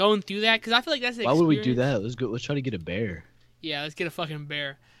going through that, cause I feel like that's. The Why would we do experience. that? Let's go. Let's try to get a bear. Yeah, let's get a fucking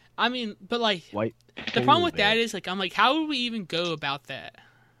bear. I mean, but like White. the problem with that is like I'm like, how would we even go about that?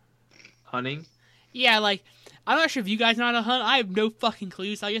 Hunting? Yeah, like I'm not sure if you guys know how to hunt. I have no fucking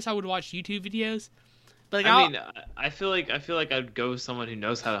clue. So I guess I would watch YouTube videos. But like, I mean, I feel like I'd go with someone who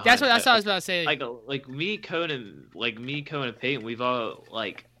knows how to hunt. that's what I was about to say. Like me, Conan, and Peyton, we've all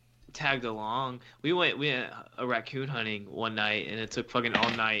like tagged along. We went a raccoon hunting one night, and it took fucking all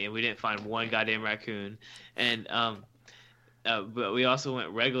night, and we didn't find one goddamn raccoon. And but we also went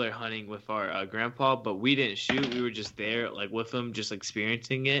regular hunting with our grandpa, but we didn't shoot. We were just there, like with him, just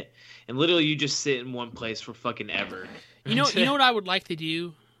experiencing it. And literally, you just sit in one place for fucking ever. You know what I would like to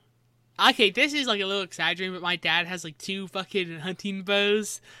do? Okay, this is like a little exaggerated, but my dad has like 2 fucking hunting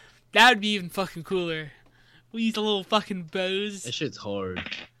bows. That would be even fucking cooler. We use the little fucking That bows. shit's hard.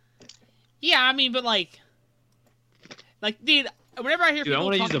 Yeah, I mean, but like, dude, whenever I hear Dude, I people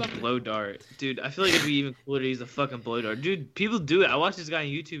want to talk use a about blow dart. Dude, I feel like it'd be even cooler to use a fucking blow dart. Dude, people do it. I watch this guy on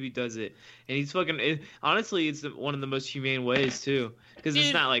YouTube. He does it, and he's fucking. Honestly, it's one of the most humane ways too, because it's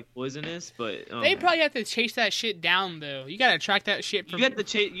Dude. not like poisonous, but they probably have to chase that shit down though. You gotta track that shit from. you have to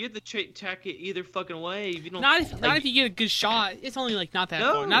track it either fucking way. If you don't, Not if you get a good shot. It's only like not that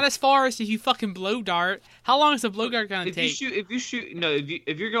far. Not as far as if you fucking blow dart. How long is a blow dart gonna take?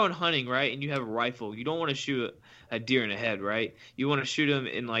 If you're going hunting, right, and you have a rifle, you don't want to shoot a deer in the head, right? You want to shoot them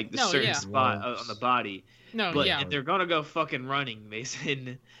in like the certain spot on the body. No, But yeah. if they're gonna go fucking running,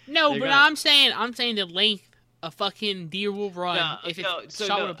 Mason. No, they're but gonna- I'm saying the length a fucking deer will run if it's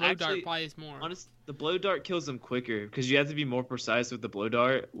shot with a blow dart actually, probably is more. Honestly, the blow dart kills them quicker because you have to be more precise with the blow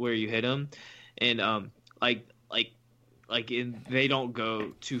dart where you hit them, and they don't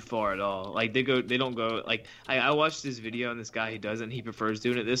go too far at all. Like they don't go like I watched this video on this guy who doesn't. He prefers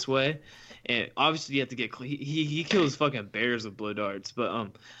doing it this way, and obviously you have to get he kills fucking bears with blow darts, but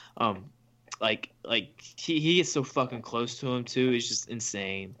he gets so fucking close to him too. It's just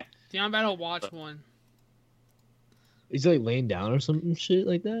insane. Yeah, I'm about to watch one. He's like laying down or some shit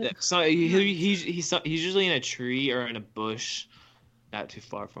like that. Yeah, so he's usually in a tree or in a bush, not too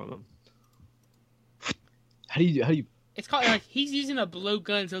far from him. How do you? It's called like he's using a blow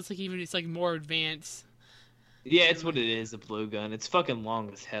gun, so it's like it's like more advanced. Yeah, it's what it is. A blow gun. It's fucking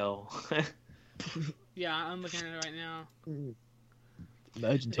long as hell. Yeah, I'm looking at it right now.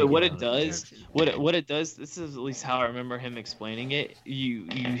 Imagine But what taking it does, what it does. This is at least how I remember him explaining it. You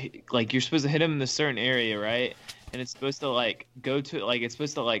like you're supposed to hit him in a certain area, right? And it's supposed to like go to like it's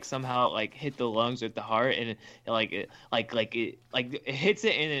supposed to like somehow like hit the lungs or the heart, and it hits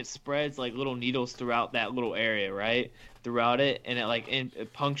it and it spreads like little needles throughout that little area, right? Throughout it, and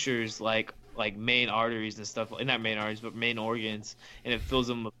it punctures like main arteries and stuff. Not main arteries, but main organs, and it fills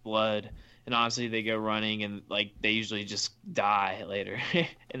them with blood. And honestly, they go running and like they usually just die later,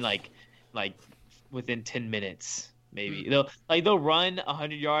 and like within 10 minutes maybe they'll run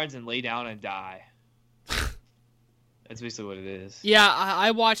 100 yards and lay down and die. That's basically what it is. Yeah,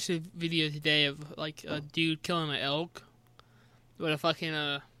 I watched a video today of like a dude killing an elk with a fucking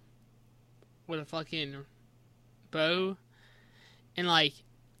bow, and like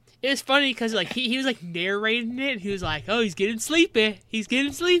it was funny because like he was like narrating it. And he was like, "Oh, he's getting sleepy.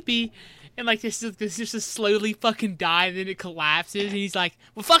 And like this just slowly fucking dies, and then it collapses, and he's like,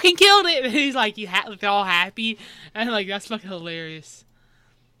 "We fucking killed it!" And he's like, they're all happy, and like that's fucking hilarious.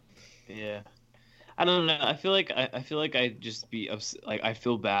 Yeah, I don't know. I feel like I'd just be like I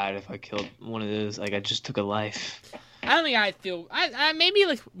feel bad if I killed one of those. Like I just took a life. I don't think I'd feel. I maybe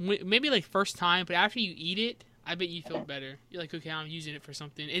like first time, but after you eat it, I bet you feel better. You're like, okay, I'm using it for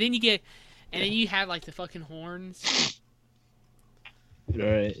something, and then you have like the fucking horns. All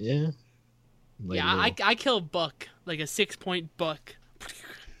right, yeah. Like yeah, I kill a buck, like a 6-point buck.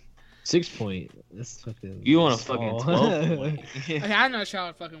 6 point. That's fucking. You want a small. fucking 12 point. Okay, I'm not sure how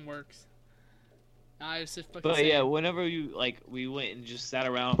it fucking works. I was just fucking. But saying. yeah, whenever we went and just sat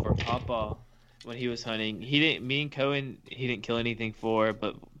around for Papa when he was hunting. Me and Cohen, he didn't kill anything for,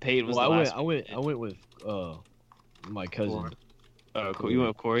 but Peyton was the last. I went with my cousin. Oh, cool. You went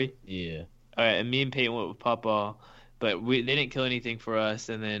with Corey? Yeah. All right, and me and Peyton went with Papa, but they didn't kill anything for us,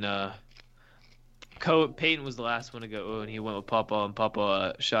 and then Peyton was the last one to go, and he went with Papa, and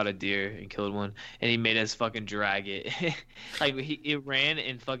Papa shot a deer and killed one, and he made us fucking drag it. Like it ran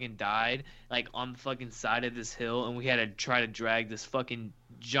and fucking died like on the fucking side of this hill, and we had to try to drag this fucking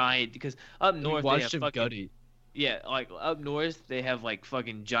giant because up north they have fucking gutty. yeah, like up north they have like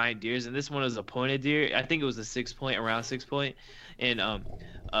fucking giant deers, and this one was a pointed deer. I think it was a 6 point, around 6 point, and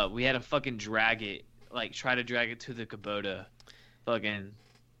we had to fucking drag it, like try to drag it to the Kubota. Fucking,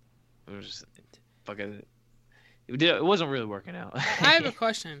 it was just. Fucking, it wasn't really working out. I have a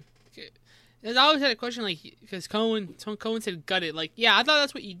question. I always had a question, like, because Cohen said gut it. Like, yeah, I thought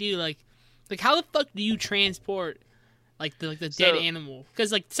that's what you do. Like how the fuck do you transport, like the dead animal?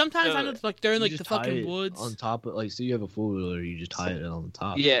 Because like sometimes I know like they're in like the fucking woods. On top of like, so you have a 4-wheeler, you just tie it on the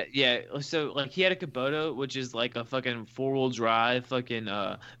top. Yeah. So like he had a Kubota, which is like a fucking 4-wheel drive fucking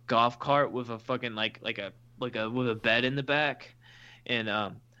golf cart with a fucking like a with a bed in the back, and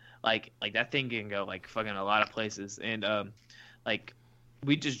like that thing can go like fucking a lot of places, and like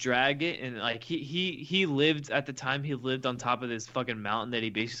we just drag it, and like he lived at the time, he lived on top of this fucking mountain that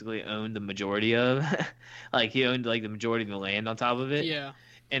he basically owned the majority of. Like he owned like the majority of the land on top of it. Yeah.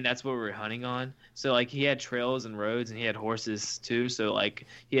 And that's what we were hunting on. So like he had trails and roads, and he had horses too. So like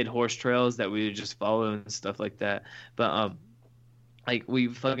he had horse trails that we would just follow and stuff like that. But like we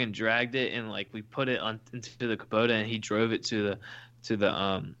fucking dragged it, and like we put it into the Kubota, and he drove it to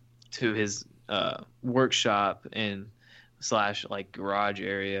his workshop, and slash like garage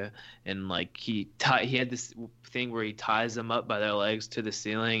area, and like he had this thing where he ties them up by their legs to the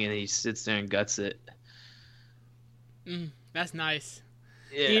ceiling, and he sits there and guts it. That's nice.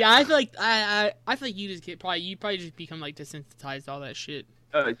 Yeah. Dude, I feel like I feel like you probably just become like desensitized to all that shit.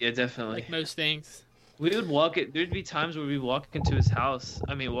 Oh yeah, definitely. Like most things. We would walk it. There'd be times where we walk into his house.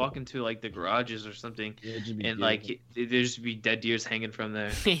 I mean, walk into like the garages or something, Yeah, it'd just be and dead. like there'd just be dead deers hanging from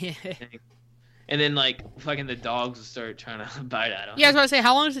there. Yeah, And then like fucking the dogs would start trying to bite at him. I was about to say,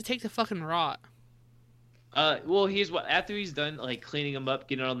 how long does it take to fucking rot? Well, after he's done like cleaning him up,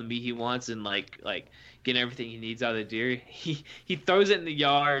 getting all the meat he wants, and like getting everything he needs out of the deer, he throws it in the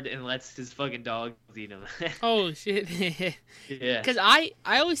yard and lets his fucking dogs eat him. Oh shit. Yeah. Because I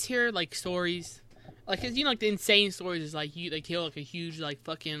always hear like stories, like 'cause, you know, like the insane stories is like they kill like a huge like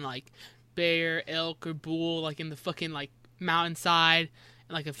fucking like bear, elk, or bull like in the fucking like mountainside,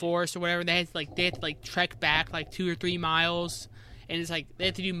 in, like a forest or whatever. They have to trek back like 2 or 3 miles, and it's like they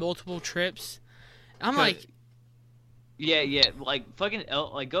have to do multiple trips. I'm like, Yeah, like fucking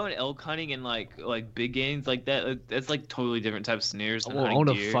elk, like going elk hunting and like big games like that. That's like totally different types of scenarios. I Than want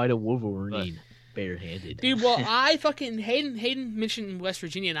to deer. fight a wolverine barehanded. dude, well, I fucking Hayden mentioned West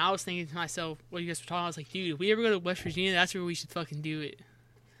Virginia, and I was thinking to myself, what you guys were talking, I was like, dude, if we ever go to West Virginia, that's where we should fucking do it.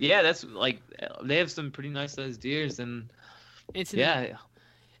 Yeah, that's like they have some pretty nice sized deers, and It's yeah,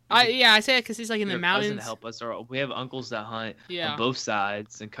 I say that because it's like in the we have cousins mountains. to help us, or we have uncles that hunt Yeah. on both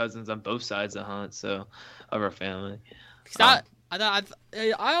sides, and cousins on both sides that hunt. So of our family. 'Cause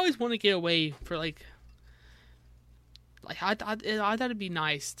I always want to get away for like I thought it'd be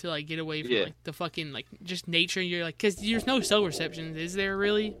nice to like get away from Yeah. like the fucking like just nature. And you're like, because there's no cell receptions, is there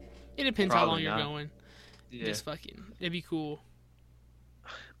really? It depends how long Probably you're not. going. Yeah. Just fucking, it'd be cool.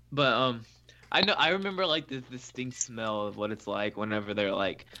 But I remember like the distinct smell of what it's like whenever they're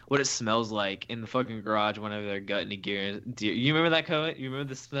like what it smells like in the fucking garage whenever they're gutting a deer. You remember that, Cohen? You remember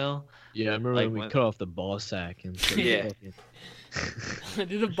the smell? Yeah, I remember Like when we when- cut off the ball sack and Yeah.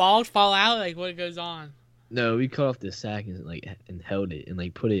 Do the balls fall out? Like what goes on? No, we cut off the sack and held it and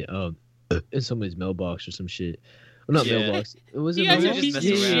like put it in somebody's mailbox or some shit. Well, not Yeah. mailbox. It was You a guys are mailbox. pieces of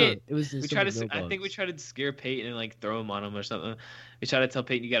Yeah, shit. It was. In We tried to. somebody's I think we mailbox. tried to scare Peyton and like throw him on him or something. We tried to tell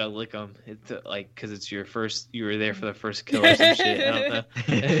Peyton you gotta lick him. It's like because it's your first. You were there for the first kill or some shit. I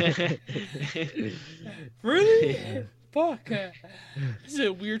don't know. Really? Fuck. This is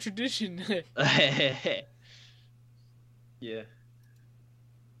a weird tradition. Yeah.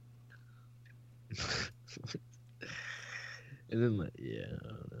 And then like, yeah, I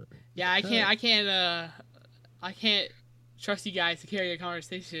don't know. Yeah, I can't trust you guys to carry a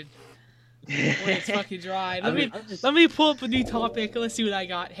conversation when it's fucking dry. Let me pull up a new topic. Let's see what I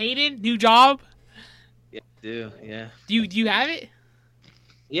got. Hayden, new job. Yeah, yeah. Do you have it?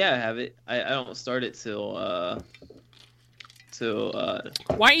 Yeah, I have it. I don't start it till Why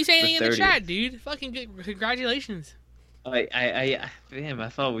aren't you saying anything in the 30th. chat, dude? Fucking good. Congratulations. damn, I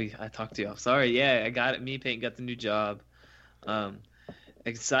thought I talked to you. I'm sorry. Yeah, I got it. Me and Peyton got the new job.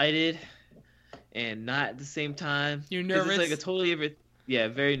 Excited and not at the same time. You're 'Cause nervous? It's like a totally different. Yeah,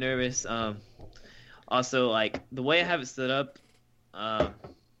 very nervous. Also like the way I have it set up,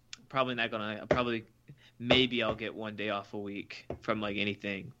 probably not gonna. Maybe I'll get one day off a week from like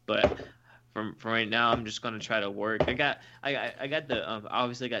anything, but from right now I'm just gonna try to work. I got the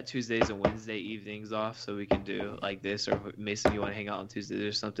obviously I got Tuesdays and Wednesday evenings off, so we can do like this, or Mason, you want to hang out on Tuesdays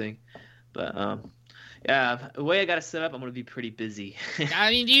or something. But yeah, the way I got it set up, I'm gonna be pretty busy. I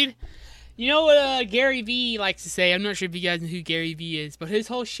mean, dude, you know what Gary Vee likes to say? I'm not sure if you guys know who Gary Vee is, but his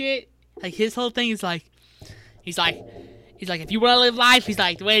whole shit, like his whole thing is like, he's like, if you want to live life, he's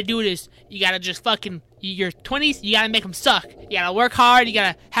like, the way to do it is you gotta just fucking, your 20s, you gotta make them suck. You gotta work hard, you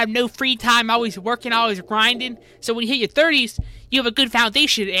gotta have no free time, always working, always grinding. So when you hit your 30s, you have a good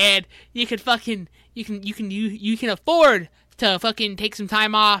foundation, and you can fucking, you can afford to fucking take some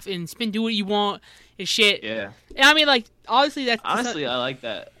time off and do what you want and shit. Yeah. And I mean, like, obviously that's Honestly, I like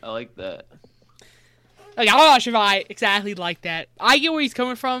that. I like that. like, I'm not sure if I exactly like that. I get where he's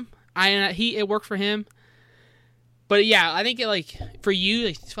coming from. It worked for him. But yeah, I think it, like, for you,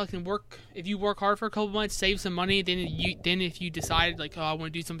 like, just fucking work. If you work hard for a couple months, save some money, then if you decide like, oh, I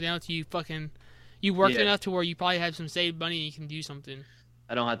want to do something else, you worked Yeah. enough to where you probably have some saved money and you can do something.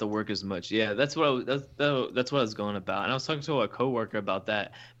 I don't have to work as much. Yeah, that's what I was going about. And I was talking to a coworker about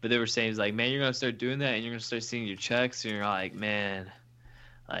that, but they were saying, it's like, man, you're gonna start doing that, and you're gonna start seeing your checks, and you're like, man,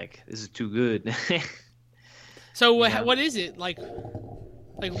 like this is too good. So Yeah. what is it like?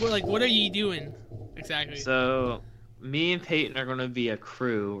 What are you doing exactly? So, me and Peyton are gonna be a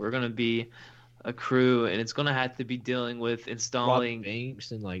crew. We're gonna be a crew, and it's gonna have to be dealing with Robbing installing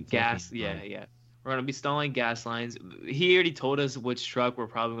banks and like gas. fucking, Yeah. We're gonna be installing gas lines. He already told us which truck we're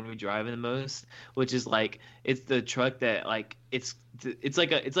probably gonna be driving the most, which is like it's the truck that like it's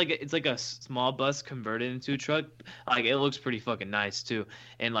like a small bus converted into a truck. Like it looks pretty fucking nice too,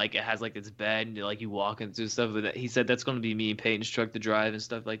 and like it has like its bed and like you walk into stuff with it. He said that's gonna be me and Peyton's truck to drive and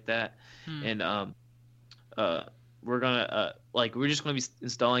stuff like that, and we're gonna like we're just gonna be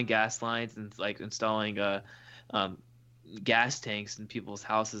installing gas lines and like installing um gas tanks in people's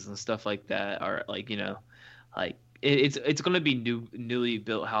houses and stuff like that, are like like it's going to be newly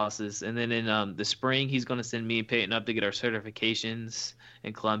built houses. And then in the spring he's going to send me and Peyton up to get our certifications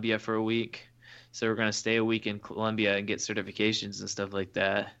in Colombia for a week. So we're going to stay a week in Colombia and get certifications and stuff like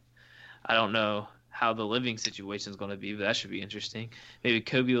that. I don't know how the living situation is going to be, but that should be interesting. Maybe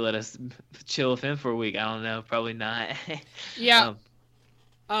Kobe will let us chill with him for a week. I don't know, probably not. Yeah.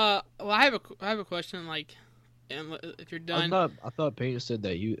 Well, I have a question. Like, if you're done, I thought Peyton said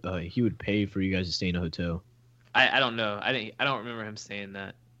that he would pay for you guys to stay in a hotel. I don't know. I don't remember him saying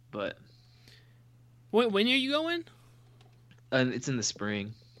that, but when are you going? It's in the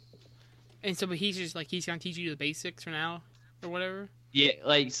spring. And so, but he's gonna teach you the basics for now, or whatever. Yeah,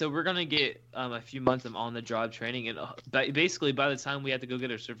 like so we're gonna get a few months of on the job training, and basically by the time we have to go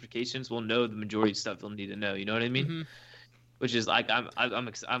get our certifications, we'll know the majority of stuff we'll need to know. You know what I mean? Mm-hmm. Which is like I'm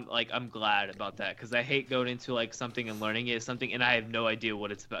glad about that, because I hate going into like something and learning it something and I have no idea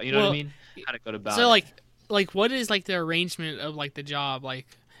what it's about. You know what I mean? How to go about it. So like what is like the arrangement of like the job? Like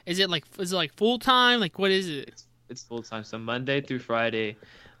is it like full time? Like what is it? It's full time. So Monday through Friday,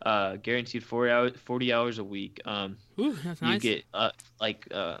 guaranteed 40 hours a week. Ooh, that's nice. You get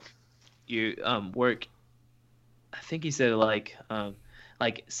you work. I think he said like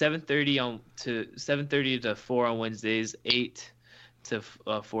 7:30 to 4 on Wednesdays, 8 to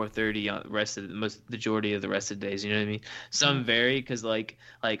 4:30 on the rest of the majority of the rest of the days. You know what I mean? Some vary because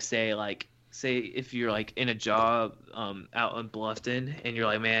say if you're like in a job out in Bluffton and you're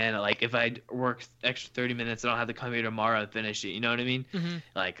like, man, like if I work extra 30 minutes, I don't have to come here tomorrow and finish it. You know what I mean? Mm-hmm.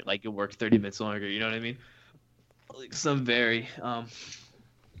 Like you'll work 30 minutes longer. You know what I mean? Like some vary.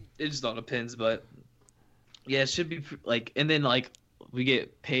 It just all depends, but yeah, it should be like, and then like we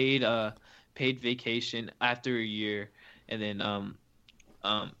get paid vacation after a year, and then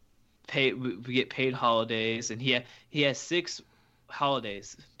we get paid holidays, and he has 6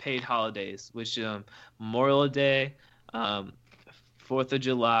 paid holidays, which Memorial Day, 4th of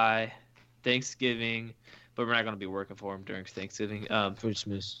July, Thanksgiving, but we're not going to be working for him during Thanksgiving.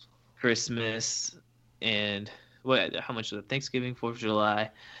 Christmas, and how much was it? Thanksgiving, 4th of July,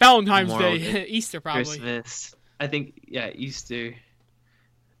 Valentine's Day, Easter probably. Christmas, I think, Easter.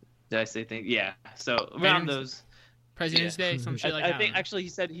 Did I say things? Yeah. So around those. President's Day, some shit like that. I think actually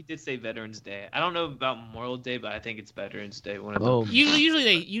he did say Veterans Day. I don't know about Memorial Day, but I think it's Veterans Day.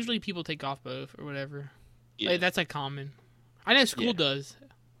 Usually people take off both or whatever. Yeah. Like, that's like common. I know school does.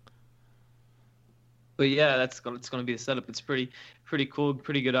 But yeah, it's going to be the setup. It's pretty cool,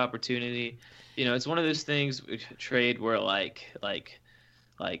 pretty good opportunity. You know, it's one of those things with trade where like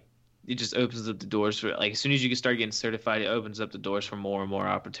it just opens up the doors for, like, as soon as you can start getting certified, it opens up the doors for more and more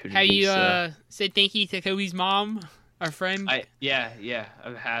opportunities. Have you said thank you to Kobe's mom, our friend? Yeah,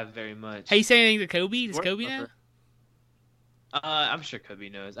 I have very much. Have you said anything to Kobe? Does Kobe know? I'm sure Kobe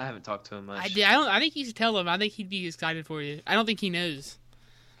knows. I haven't talked to him much. I think you should tell him. I think he'd be excited for you. I don't think he knows.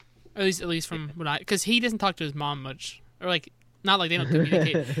 At least from because he doesn't talk to his mom much, or like. Not like they don't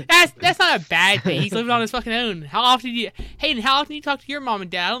communicate. That's not a bad thing. He's living on his fucking own. How often do you talk to your mom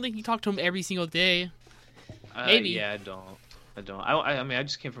and dad? I don't think you talk to them every single day. Maybe. Yeah, I don't. I mean, I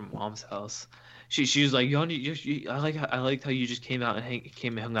just came from mom's house. She was like, I liked how you just came out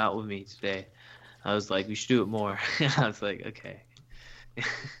and hung out with me today. I was like, we should do it more. I was like, okay.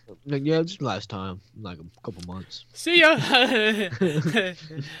 Yeah, just last time, like a couple months. See ya.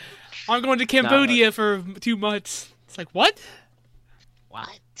 I'm going to Cambodia for 2 months. It's like, what?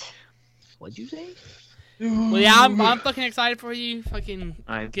 What'd you say? Well, yeah, I'm fucking excited for you. Fucking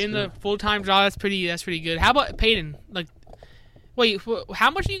getting a full-time job. That's pretty good. How about Peyton? Like, wait, how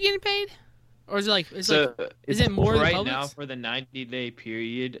much are you getting paid? Or is it like, is it more than right now for the 90-day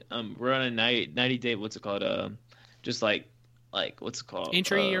period? We're on a 90-day. What's it called? Just like what's it called?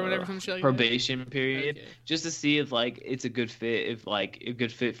 Entry or whatever, some shit like probation period, just to see if like it's a good fit, if like a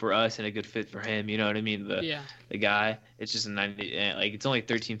good fit for us and a good fit for him. You know what I mean? The guy. It's just a 90. Like it's only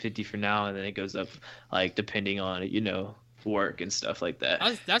 $13.50 for now, and then it goes up like depending on work and stuff like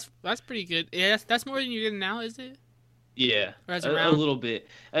that. That's pretty good. Yeah, that's more than you're getting now, is it? Yeah, Or is a, it a around? little bit.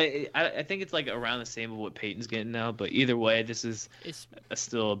 I think it's like around the same of what Peyton's getting now, but either way, this is It's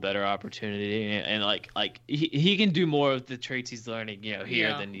still a better opportunity, and like he can do more of the traits he's learning, here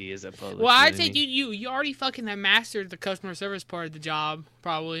Yeah. than he is at public. well, you know I'd what I say, mean? dude, you already fucking have mastered the customer service part of the job,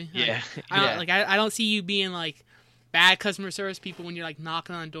 probably. Like, Yeah, I don't yeah. I don't see you being like bad customer service people when you're like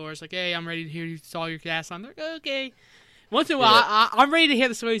knocking on doors, like, hey, I'm ready to hear you install your gas. I'm like, okay. Once in a while, Yeah. I'm ready to hear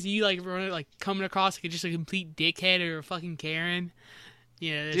the stories of you like coming across like just a complete dickhead or a fucking Karen.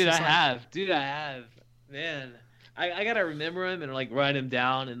 Yeah, it's Dude, just like, I have, man. I gotta remember him and like write him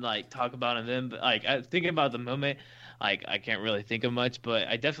down and like talk about him then. But like I thinking about the moment, like I can't really think of much, but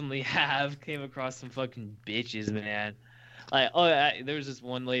I definitely have came across some fucking bitches, man. Like there was this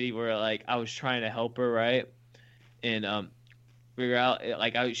one lady where like I was trying to help her, right, and figure out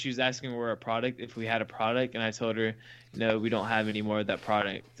like she was asking where a product if we had a product, and I told her no, we don't have any more of that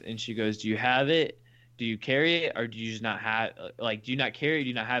product, and she goes, do you have it? Do you carry it, or do you just not have like do you not carry it, do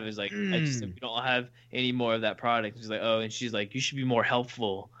you not have it? It's like I just we don't have any more of that product. She's like, oh, and she's like, you should be more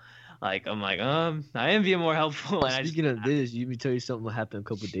helpful. Like I'm like, I am being more helpful. And Speaking of this, let me tell you something that happened a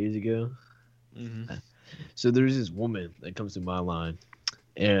couple of days ago. Mhm. So there's this woman that comes to my line,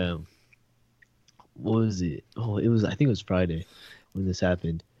 and what was it? Oh, I think it was Friday when this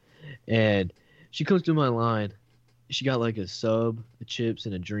happened, and she comes to my line. She got like a sub, the chips,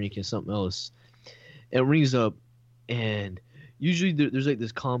 and a drink and something else. And it rings up, and usually there's like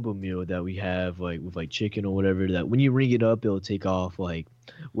this combo meal that we have like with like chicken or whatever. That when you ring it up, it'll take off like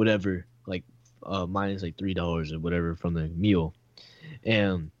whatever, like minus like $3 or whatever from the meal,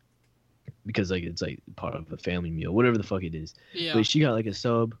 and because like it's like part of a family meal, whatever the fuck it is. yeah. But she got like a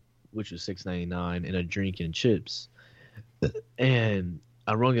sub, which was $6.99, and a drink and chips. And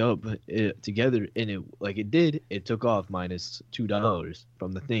I rung up together, and it took off minus $2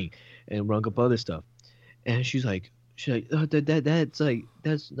 from the thing, and rung up other stuff. And she's like, oh,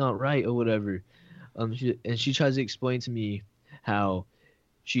 that's not right or whatever. She tries to explain to me how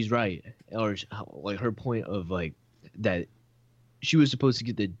she's right, or like her point of like that she was supposed to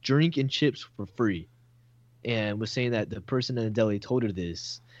get the drink and chips for free, and was saying that the person in the deli told her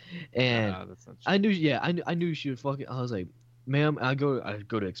this, and That's not I knew, yeah, I knew she would fucking. I was like, ma'am, I go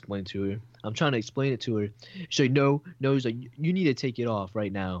to explain to her. I'm trying to explain it to her. She's like, no. She's like, you need to take it off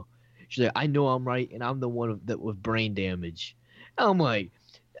right now. She's like, I know I'm right, and I'm the one that with brain damage. And I'm like,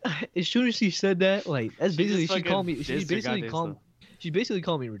 as soon as she said that, like that's basically she called me. She basically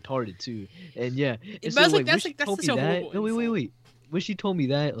called me retarded too. And yeah, and But so, that's when she that's told me such a that, horrible no, insult. wait. When she told me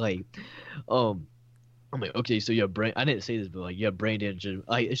that, like, I'm like, okay, so you have brain. I didn't say this, but like, you have brain damage.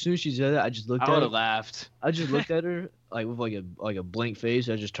 Like, as soon as she said that, I just looked I at would her. have laughed. I just looked at her like with like a blank face.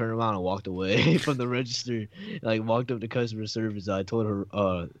 I just turned around and walked away from the register. Like walked up to customer service. I told her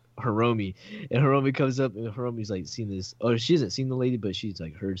Hiromi, and Hiromi comes up, and Hiromi's like seen this. Oh, she hasn't seen the lady, but she's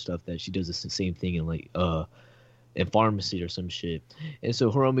like heard stuff that she does the same thing in like in pharmacy or some shit. And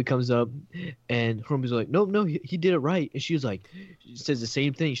so Hiromi comes up, and Hiromi's like, no, he did it right. And she was like, she says the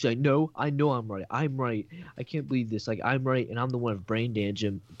same thing. She's like, no, I know I'm right. I can't believe this. Like I'm right, and I'm the one with brain damage,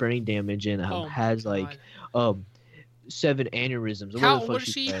 and Oh my has like God. 7 aneurysms. Or How whatever the old fuck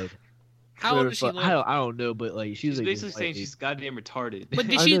is she? said. How old does she look? I don't know, but like She's like basically this saying white she's goddamn retarded. But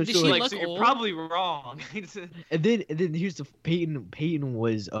did I she know, did so, she like, look so you're old? probably wrong. and then here's the Peyton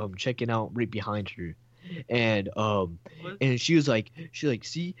was checking out right behind her, and she was like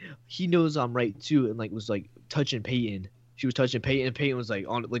see, he knows I'm right too, and like was like touching Peyton. She was touching Peyton, and Peyton was like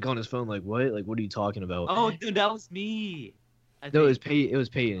on his phone like what are you talking about? Oh, dude, that was me. No, it was Peyton. It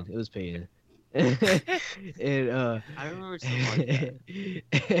was Peyton. And I remember something like that.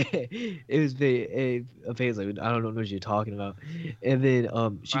 it was Peyton's like I don't know what you're talking about. And then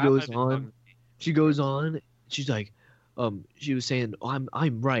she Or I might goes have been on. talking- She goes on. She's like, she was saying, oh,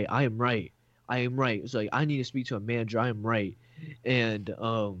 I'm right. I am right. It's like I need to speak to a manager. I am right. And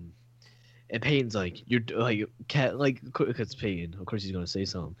Peyton's like, you're like cat like because Peyton, of course he's gonna say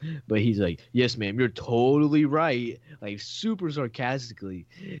something, but he's like, yes, ma'am, you're totally right, like super sarcastically,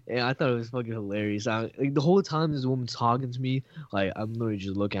 and I thought it was fucking hilarious. Like the whole time this woman's talking to me, like I'm literally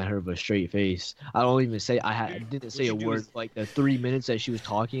just looking at her with a straight face. I don't even say I didn't say a you do word. is- Like the 3 minutes that she was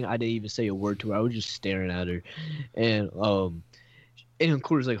talking, I didn't even say a word to her. I was just staring at her, and of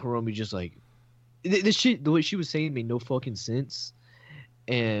course like Hiromi just like this shit. The way she was saying made no fucking sense.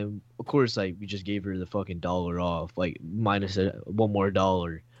 And of course, like we just gave her the fucking $1 off, like minus one more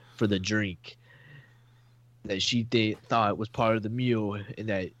 $1 for the drink that she thought was part of the meal, and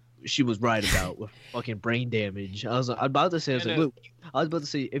that she was right about with fucking brain damage. I was about to say, look,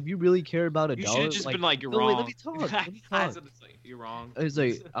 if you really care about You should have just been like, you're no, wrong. wait, let me talk. I said it's like, you're wrong. It's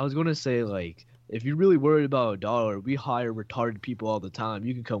like I was gonna say like if you're really worried about $1, we hire retarded people all the time.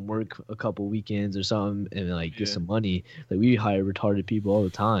 You can come work a couple weekends or something and like get some money. Like we hire retarded people all the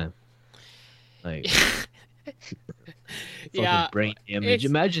time. Like Yeah, brain damage.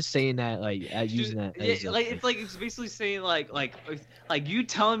 Imagine saying that using that. As, it's basically saying like you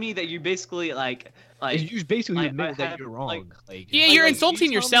telling me that you basically you basically I admit that have, you're wrong. yeah, you're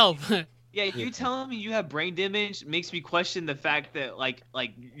insulting yourself. Yeah, you telling me you have brain damage makes me question the fact that like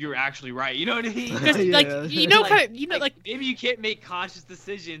you're actually right. You know what I mean? Because Yeah. like you know, maybe you can't make conscious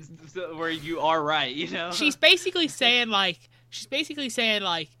decisions where you are right. You know? she's basically saying like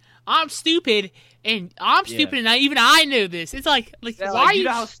I'm stupid and I'm stupid and even I know this. It's like Yeah, why you you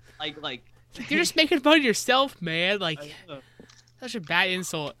know how like you're just making fun of yourself, man. Like such a bad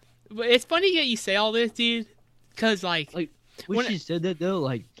insult. But it's funny that you say all this, dude. Because when she said that though,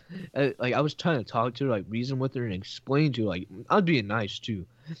 I was trying to talk to her, like reason with her and explain to her, like I was being nice too.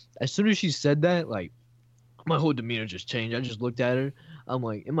 As soon as she said that, like my whole demeanor just changed. I just looked at her. I'm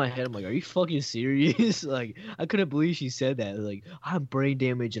like, in my head, I'm like, are you fucking serious? Like I couldn't believe she said that. Like I'm brain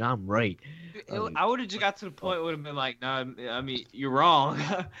damaged and I'm right. I would have just got to the point would have been like, no, I mean you're wrong.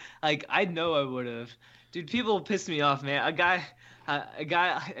 Like I know I would have, dude. People piss me off, man. A guy.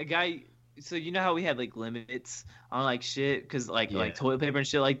 So you know how we had like limits on like shit, cause like toilet paper and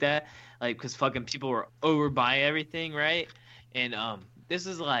shit like that, like cause fucking people were overbuying everything, right? And this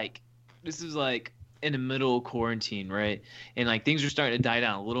is like in the middle of quarantine, right? And like things are starting to die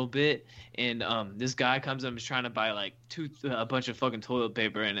down a little bit. And this guy comes up and is trying to buy like a bunch of fucking toilet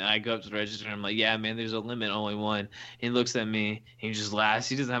paper, and I go up to the register and I'm like, yeah, man, there's a limit, only one. And he looks at me and he just laughs.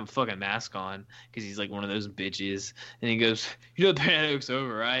 He doesn't have a fucking mask on because he's like one of those bitches. And he goes, you know the pandemic's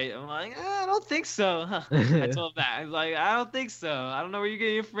over, right? I'm like, I don't think so. I told him that. I was like, I don't think so. I don't know where you're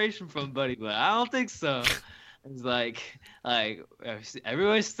getting information from, buddy, but I don't think so. It's like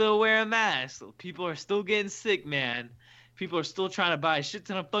everybody's still wearing masks. People are still getting sick, man. People are still trying to buy a shit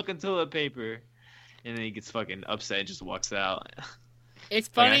ton of fucking toilet paper. And then he gets fucking upset and just walks out. it's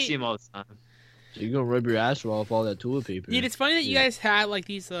funny. Like, I see him all the time. So you're gonna rub your ass off all that toilet paper. Dude, it's funny that you guys have like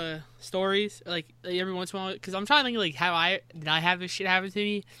these stories like every once in a while. Because I'm trying to think like did I have this shit happen to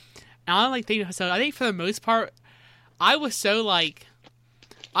me? And I don't like think so. I think for the most part, I was so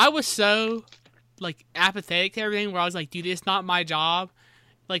apathetic to everything where I was like, dude, it's not my job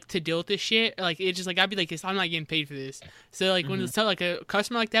like to deal with this shit. Like it's just like I'd be like, I'm not getting paid for this. So like when it's like a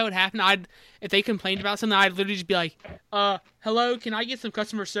customer like that would happen, if they complained about something, I'd literally just be like, hello, can I get some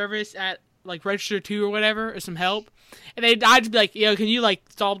customer service at like register 2 or whatever, or some help? And I'd just be like, yo, can you like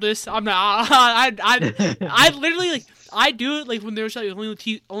solve this? I'm not. I literally like I do it like when there's like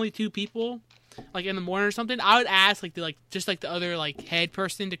only two people like in the morning or something. I would ask like the other like head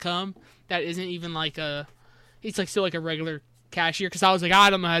person to come that isn't even like it's like still like a regular cashier, because I was like, I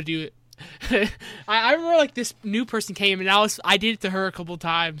don't know how to do it. I remember like this new person came and I did it to her a couple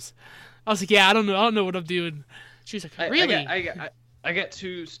times. I was like, yeah, I don't know what I'm doing. She was like, really? I got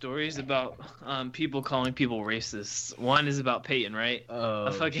 2 stories about people calling people racists. One is about Peyton, right?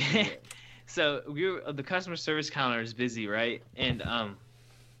 So the customer service counter is busy, right? And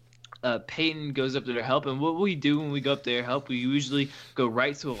Peyton goes up there to help, and what we do when we go up there to help, we usually go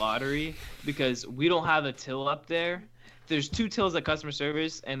right to a lottery because we don't have a till up there. There's 2 tills at customer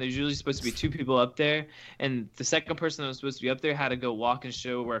service, and there's usually supposed to be 2 people up there, and the second person that was supposed to be up there had to go walk and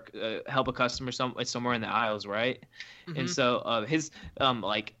show where help a customer somewhere in the aisles, right? Mm-hmm. And so his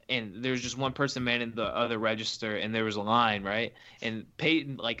and there's just one person manning the other register, and there was a line, right? And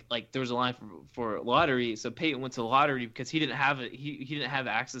Peyton like there was a line for lottery, so Peyton went to lottery because he didn't have it. He didn't have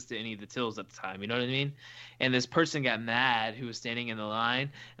access to any of the tills at the time. You know what I mean? And this person got mad who was standing in the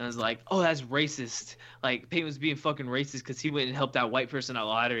line and was like, "Oh, that's racist!" Like Peyton was being fucking racist because he went and helped that white person at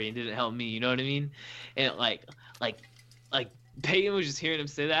lottery and didn't help me. You know what I mean? And like Peyton was just hearing him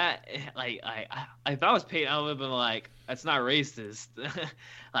say that. Like if I was Peyton, I would have been like, "That's not racist."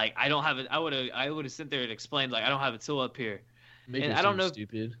 Like I don't have it. I would have sat there and explained like I don't have a till up here. And I don't know.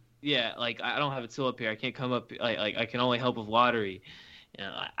 Stupid. Yeah, like I don't have a till up here. I can't come up. Like I can only help with lottery. You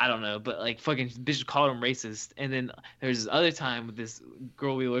know, I don't know, but like fucking bitch called him racist. And then there's this other time with this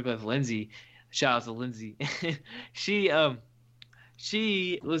girl we work with, Lindsay. Shout out to Lindsay. She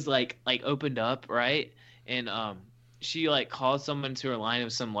was like opened up, right? And she like called someone to her line. It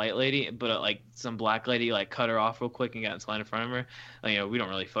was some white lady, but like some black lady like cut her off real quick and got into line in front of her. Like, you know, we don't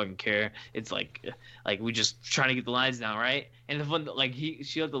really fucking care. It's like we just trying to get the lines down, right? And the fun, like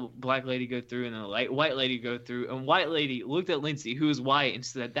she let the black lady go through and then the white lady go through, and white lady looked at Lindsay, who was white, and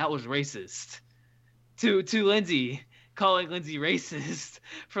said that was racist. To Lindsay, calling Lindsay racist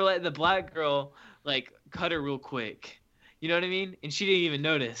for letting the black girl like cut her real quick. You know what I mean? And she didn't even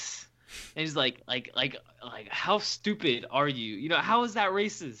notice. And he's like, how stupid are you? You know, how is that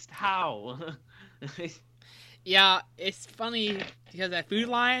racist? How? Yeah, it's funny because at Food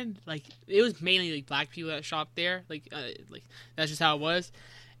Lion, like it was mainly like black people that shopped there. Like that's just how it was.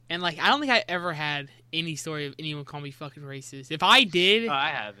 And like I don't think I ever had any story of anyone call me fucking racist. If I did, I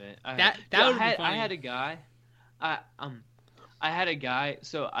haven't. That would be funny. I had a guy. I had a guy.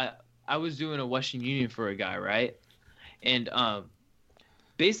 So I was doing a Western Union for a guy, right? And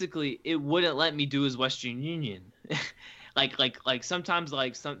basically it wouldn't let me do his Western Union. like sometimes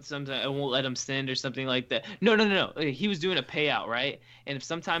sometimes I won't let him send or something like that. No. He was doing a payout, right? And if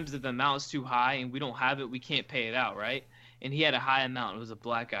sometimes if the amount's too high and we don't have it, we can't pay it out, right? And he had a high amount. It was a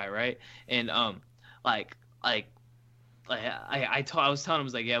black guy, right? And I was telling him, I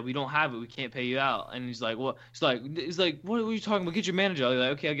was like, yeah, we don't have it, we can't pay you out. And he's like, what? He's like, what are you talking about? Get your manager. I was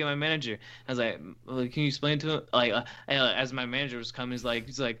like, okay, I'll get my manager. I was like, well, can you explain to him? As my manager was coming, he's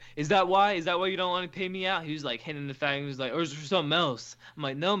like, is that why? Is that why you don't want to pay me out? He was like hitting the fact. He was like, or is there something else? I'm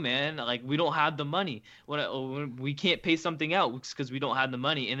like, no, man. Like, we don't have the money. When we can't pay something out because we don't have the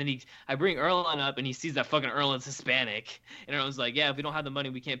money. And then I bring Erlen up, and he sees that fucking Erlen's Hispanic. And Erlen's like, yeah, if we don't have the money,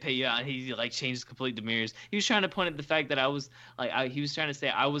 we can't pay you out. And he like changed complete demeanors. He was trying to point at the fact that I was like, he was trying to say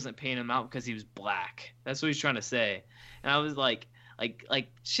I wasn't paying him out because he was black. That's what he's trying to say. And I was like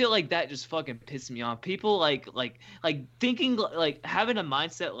shit like that just fucking pissed me off. People like thinking like having a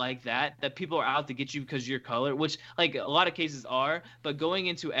mindset like that people are out to get you because of your color, which like a lot of cases are, but going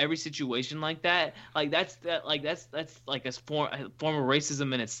into every situation like that, that's like a form of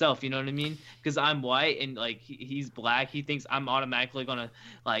racism in itself. You know what I mean? Because I'm white and like he's black, he thinks I'm automatically gonna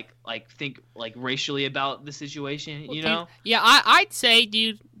like think like racially about the situation. You know? Yeah, I'd say,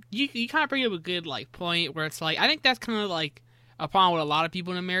 dude, you kind of bring up a good like point where it's like I think that's kind of like a problem with a lot of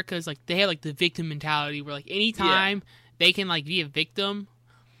people in America is like they have like the victim mentality where like anytime they can like be a victim,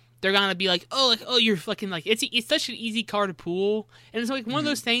 they're gonna be like, oh you're fucking like it's such an easy card to pull, and it's like one of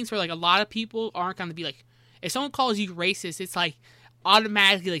those things where like a lot of people aren't gonna be like, if someone calls you racist, it's like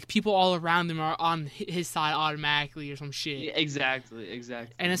automatically like people all around them are on his side automatically or some shit. Yeah, exactly.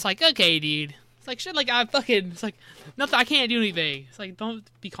 And it's like, okay, dude, it's like shit, like it's like nothing, I can't do anything. It's like don't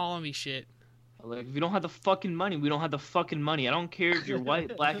be calling me shit. Like, if we don't have the fucking money, we don't have the fucking money. I don't care if you're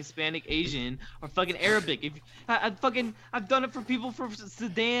white, black, Hispanic, Asian, or fucking Arabic. If I've done it for people from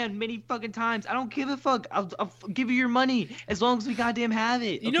Sudan many fucking times. I don't give a fuck. I'll give you your money as long as we goddamn have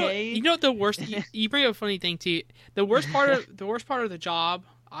it. Okay? You know what the worst? You bring up a funny thing too. The worst part of the job,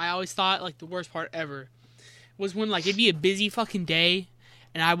 I always thought like the worst part ever was when like it'd be a busy fucking day.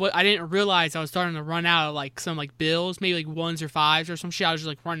 And I didn't realize I was starting to run out of like some like bills, maybe like 1s or 5s or some shit. I was just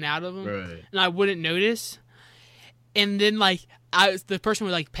like running out of them, Right. And I wouldn't notice. And then like the person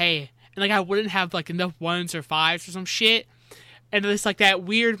would like pay, and like I wouldn't have like enough 1s or 5s or some shit. And it's like that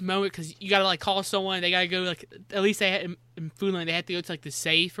weird moment because you gotta like call someone. They gotta go like at least they had in Food Lion, they had to go to like the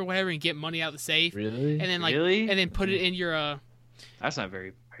safe or whatever and get money out of the safe. Really? And then like Really? and then put it in your That's not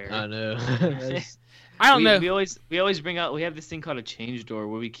very prepared. I know. I don't know. We always bring out. We have this thing called a change drawer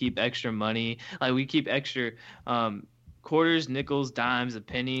where we keep extra money. Like we keep extra quarters, nickels, dimes, and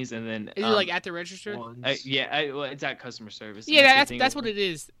pennies, and then Is it like at the register? well, it's at customer service. Yeah, the thing that's where- what it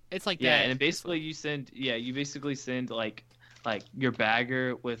is. It's like Yeah, that. and basically you basically send like your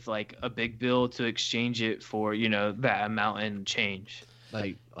bagger with like a big bill to exchange it for that amount and change.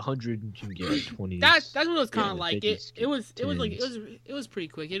 Like 100, you can get like 20. That's what it was kind of Yeah, like. 50s, It was like tens. it was pretty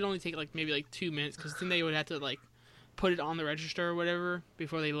quick. It'd only take like maybe like 2 minutes because then they would have to like put it on the register or whatever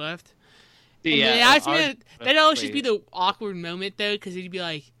before they left. And that'd always just be the awkward moment though, because I'd be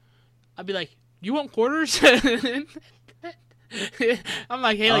like, you want quarters? I'm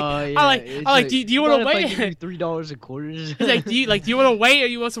like, hey, like, do you want to wait? $3 a quarters. He's like, do you want to wait or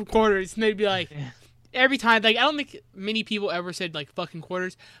you want some quarters? And they'd be like, every time, like, I don't think many people ever said like fucking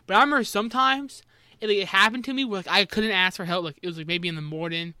quarters, but I remember sometimes it happened to me where like I couldn't ask for help. Like it was like maybe in the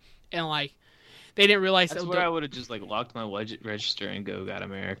morning, and like they didn't realize. That's where I would have just like locked my register and got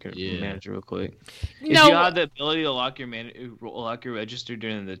American manager real quick. No, If you have the ability to lock your register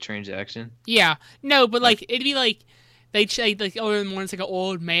during the transaction. Yeah, no, but like it'd be like they'd say like in the morning it's like an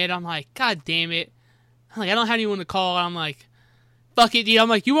old man. I'm like, God damn it! I'm like, I don't have anyone to call. I'm like, fuck it, dude. I'm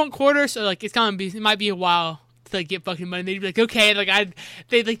like, you want quarters? So like it might be a while to like get fucking money. They'd be like, okay. And,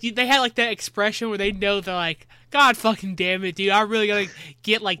 they had like that expression where they know they're like, God fucking damn it, dude. I really gotta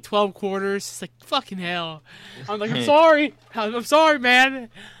get like 12 quarters. It's like fucking hell. I'm like, I'm sorry. I'm sorry, man.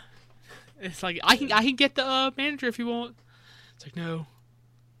 It's like I can get the manager if you want. It's like, no.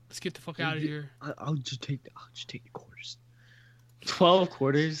 Let's get the fuck out of here. I'll just take the quarters. 12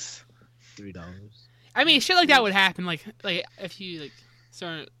 quarters. $3. I mean, shit like that would happen. Like if you like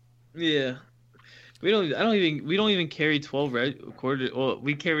start Yeah. We don't. I don't even. We don't even carry 12 quarters. Well,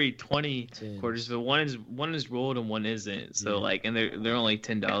 we carry 20 10. quarters, but one is rolled and one isn't. So Yeah. like, and they're only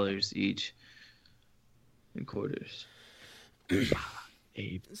 $10 each in quarters.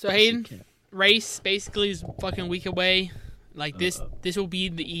 Hey, So Hayden, race basically is a fucking week away. Like this will be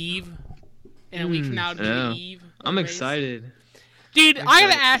the eve, and a week from now it'll be Yeah. the eve. of I'm the race. excited. Dude. I'm I gotta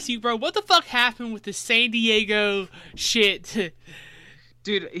excited. ask you, bro. What the fuck happened with the San Diego shit?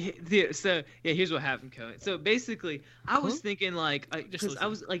 Dude, so yeah, here's what happened, Cohen. So basically, I was thinking like, because I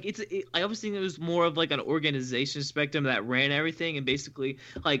was like, I was thinking it was more of like an organization spectrum that ran everything, and basically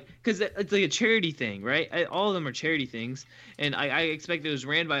like, because it's like a charity thing, right? All of them are charity things, and I expect it was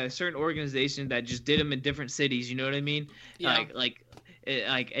ran by a certain organization that just did them in different cities. You know what I mean? Yeah.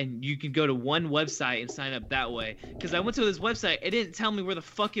 And you can go to one website and sign up that way. Because I went to this website, it didn't tell me where the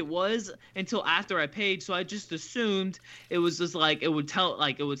fuck it was until after I paid, so I just assumed it was just like it would tell,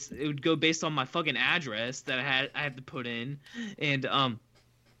 like it would go based on my fucking address that I had to put in, and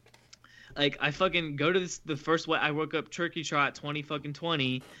like I fucking go to the first way I woke up Turkey Trot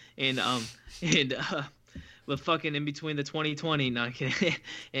 2020, and but fucking in between the 2020, not kidding,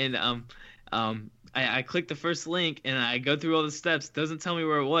 and I click the first link and I go through all the steps. Doesn't tell me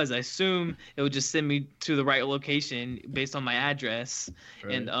where it was. I assume it would just send me to the right location based on my address.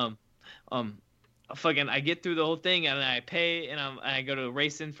 Right. And fucking I get through the whole thing and I pay and I go to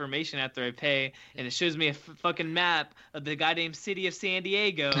race information after I pay and it shows me a fucking map of the goddamn city of San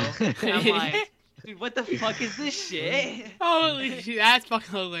Diego. And I'm like, dude, what the fuck is this shit? Holy shit, that's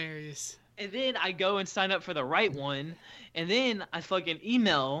fucking hilarious. And then I go and sign up for the right one, and then I fucking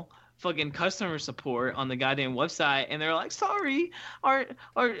email fucking customer support on the goddamn website, and they're like, sorry, our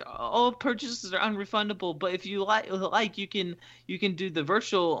all purchases are unrefundable, but if you like you can do the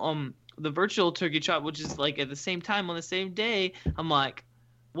virtual turkey trot, which is like at the same time on the same day. I'm like,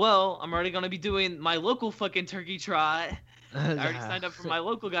 well, I'm already gonna be doing my local fucking turkey trot. I already signed up for my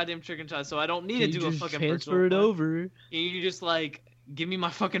local goddamn turkey trot, so I don't need to do a fucking transfer it virtual one. over. You just like give me my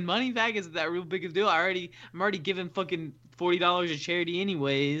fucking money back. Is that real big of a deal? I'm already giving fucking $40 to charity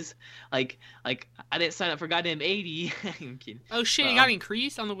anyways. Like I didn't sign up for goddamn 80. I'm kidding. Oh shit, it got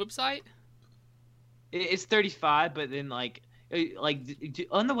increased on the website? It's 35, but then on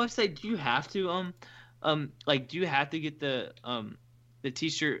the website, do you have to do you have to get the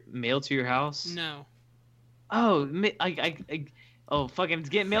t-shirt mailed to your house? No. Oh, oh, fucking it's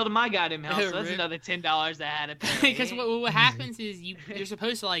getting mailed to my goddamn house. So that's Rip. another $10 I had to pay. Because what happens is you're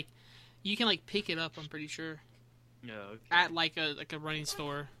supposed to like, you can like pick it up. I'm pretty sure No, okay. at like a running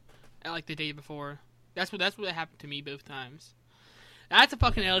store, at like the day before. That's what happened to me both times. That's a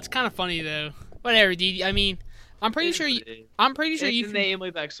fucking L. It's kind of funny though. Whatever, dude. I mean, I'm pretty sure you. I'm pretty sure you. And they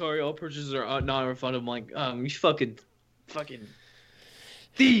email back, sorry, all purchases are not refundable. I'm like, you fucking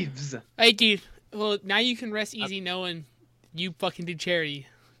thieves. Hey, dude. Well, now you can rest easy knowing you fucking did charity.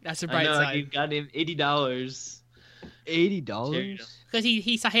 That's the bright I know, side. you got him $80. $80? Because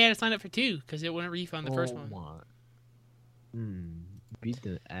he had to sign up for two because it wouldn't refund the first one. Beat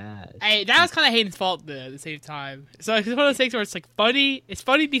the ass. Hey, that was kind of Hayden's fault though. At the same time, so it's one of those things where it's like funny. It's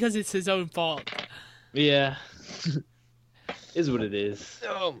funny because it's his own fault. Yeah. Is what it is. You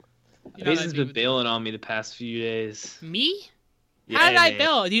know Mason's that been dude- bailing on me the past few days. Me? How did I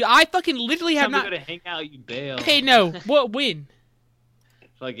bail, dude? I fucking literally have Time not. to go to hang out, you bail. Okay, no. What? When?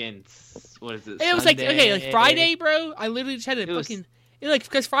 Fucking, what is it? It was like okay, Sunday? like Friday, bro. I literally just had to It was- fucking. Like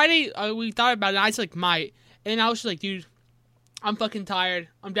because Friday we thought about it. I just like might, and I was just like, dude, I'm fucking tired.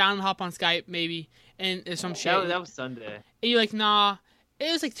 I'm down to hop on Skype maybe, and some shit. That was Sunday. And you're like, nah.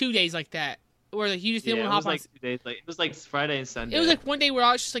 It was like 2 days like that, where like you just didn't Yeah, it want was to hop like 2 days. Like it was like Friday and Sunday. on. It was like one day where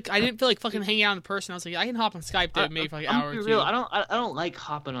I was just like, I didn't feel like fucking hanging out in person. I was like, I can hop on Skype though, maybe for like an I'm hour or be two. real. I don't like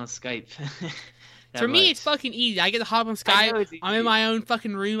hopping on Skype. that For me, much. it's fucking easy. I get to hop on I know Skype. it's I'm easy. in my own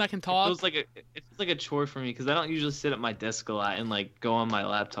fucking room. I can It talk. feels like a chore for me because I don't usually sit at my desk a lot and like go on my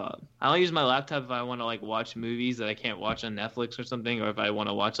laptop. I only use my laptop if I want to like watch movies that I can't watch on Netflix or something, or if I want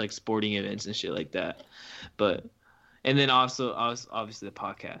to watch like sporting events and shit like that. But and then also obviously the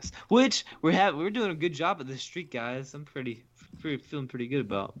podcast, which we're doing a good job at this streak, guys. I'm feeling pretty good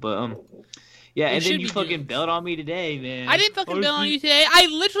about. But yeah, We and then should you be fucking doing- bailed on me today, man. I didn't fucking bail on you today. I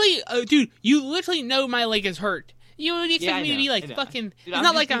literally, dude, you literally know my leg is hurt. You would expect Yeah, I me to be know, like I know. fucking. Dude, It's I'm not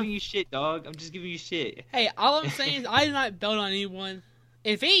just like giving I'm. you shit, dog. I'm just giving you shit. Hey, all I'm saying is I did not bail on anyone.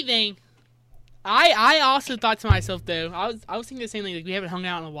 If anything, I also thought to myself though. I was thinking the same thing. Like we haven't hung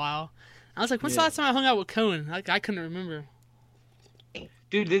out in a while. I was like, when's the Yeah. last time I hung out with Cohen? Like I couldn't remember.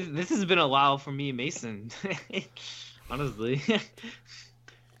 Dude, this has been a while for me and Mason. Honestly.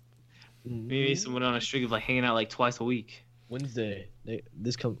 Me and Mason went on a streak of like hanging out like twice a week. Wednesday.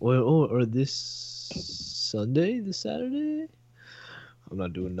 This come or this Sunday, this Saturday. I'm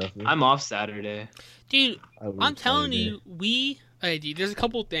not doing nothing. I'm off Saturday. Dude, I work I'm telling Saturday. you, hey, dude, there's a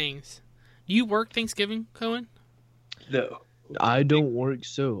couple things. Do you work Thanksgiving, Cohen? No. I don't work.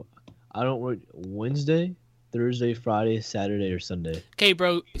 So I don't work Wednesday, Thursday, Friday, Saturday, or Sunday. Okay,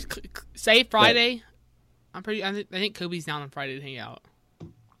 bro. Say Friday. I think Kobe's down on Friday to hang out.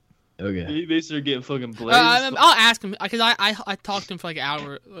 Okay. They start getting fucking blazed. I'll ask him because I talked to him for like an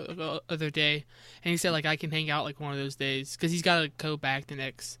hour the other day, and he said like I can hang out like one of those days because he's got to go back the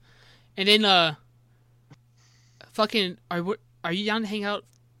next. And then fucking are you down to hang out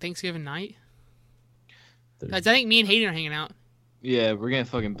Thanksgiving night? 'Cause I think me and Hayden are hanging out. Yeah, we're getting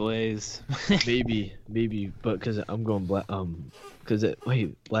fucking blazed. maybe, but because I'm going Black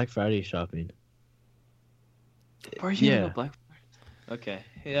Friday shopping. Where are you Yeah. gonna go Black Friday? Okay,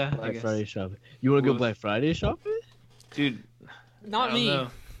 yeah, I Black guess. Friday shopping. You want to go Oof. Black Friday shopping? Dude, Not I don't me.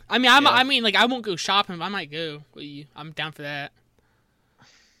 know. I mean, Yeah. I mean, like I won't go shopping, but I might go with you. I'm down for that.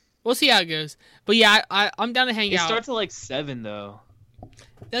 We'll see how it goes. But yeah, I'm down to hang It out. starts at like 7 though.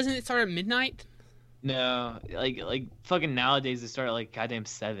 Doesn't it start at midnight? No, like fucking nowadays they start at like goddamn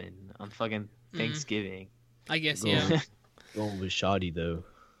 7 on fucking Mm. Thanksgiving. I guess, Go. yeah. Going with Shoddy though.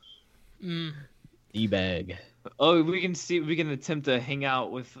 Mm. E-bag. Oh, we can attempt to hang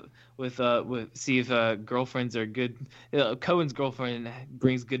out with see if girlfriends are good. Cohen's girlfriend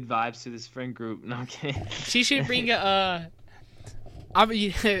brings good vibes to this friend group. No, I'm kidding. She should bring a. I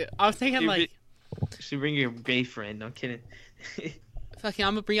was thinking like, She bring your gay friend. No, I'm kidding. fucking,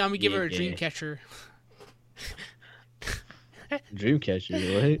 I'm gonna give her a Yeah. dream catcher.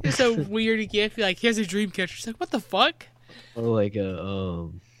 Dreamcatcher, right? It's so weird to gift. Like, here's a dream catcher. She's like, what the fuck? Or like a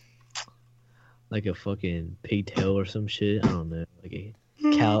fucking pigtail or some shit. I don't know. Like a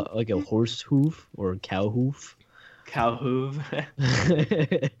cow, like a horse hoof or a cow hoof. Cow hoof.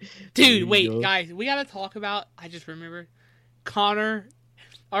 There Dude, you wait, go. guys, we gotta talk about. I just remembered, Connor,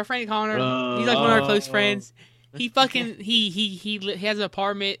 our friend Connor. He's like one of our close friends. He fucking he has an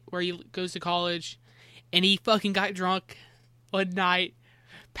apartment where he goes to college, and he fucking got drunk one night,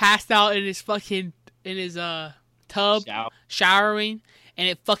 passed out in his tub, showering, and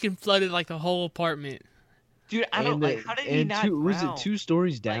it fucking flooded like the whole apartment. Dude, I don't like. How did he not was it drown? 2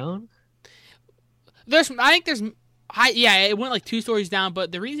 stories down? Yeah, it went like 2 stories down,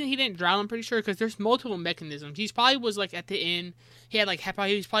 but the reason he didn't drown, I'm pretty sure, because there's multiple mechanisms. He probably was like at the end. He had like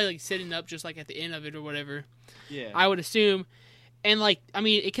he was probably like sitting up just like at the end of it or whatever. Yeah. I would assume. And like, I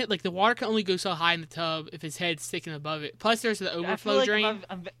mean, it can like the water can only go so high in the tub if his head's sticking above it. Plus, there's the overflow drain.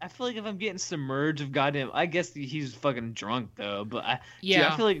 I feel like if I'm getting submerged of goddamn, I guess he's fucking drunk though. But dude,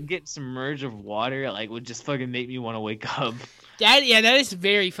 Yeah, I feel like getting submerged of water like would just fucking make me want to wake up. that is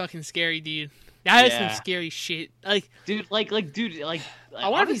very fucking scary, dude. That is some Yeah. scary shit. Like, Dude, dude, I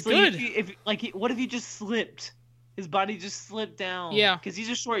wonder if he's honestly, good. What if he just slipped? His body just slipped down. Yeah. Because he's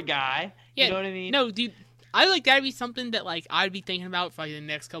a short guy. Yeah, You know what I mean? no, dude. I like that'd be something that like I'd be thinking about for like the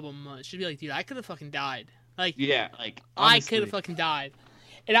next couple of months. Should be like, dude, I could have fucking died. Like, Yeah, like I honestly. could have fucking died.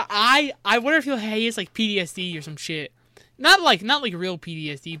 And I wonder if he has like PTSD or some shit. Not like real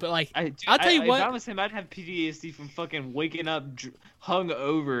PTSD, but like Dude, I'll tell you what. If I was him, I'd have PTSD from fucking waking up hung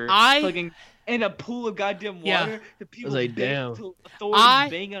over, I- fucking in a pool of goddamn Yeah. water. The people like, bang- damn. I-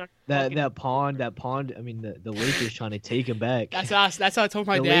 banging on That pond. I mean, the lake is trying to take him back. That's what I told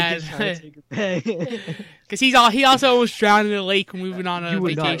my The lake is trying dad. to take him back. Because he also almost drowned in the lake when we went on a You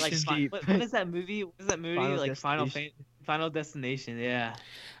would not vacation. escape. What is that movie? What is that movie? Final Like Destination. Final Destination. Yeah,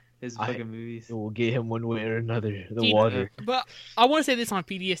 his I- fucking movies. It will get him one way or another. The Dude, water. But I want to say this on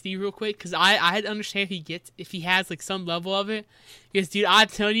PTSD real quick because I had to understand if he has like some level of it. Because dude, I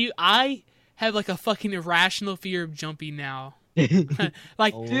tell you, I have like a fucking irrational fear of jumping now.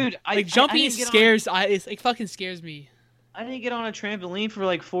 Like, Oh. Dude, like jumping it fucking scares me. I didn't get on a trampoline for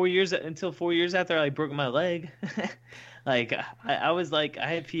like 4 years until 4 years after I broke my leg. Like I was like I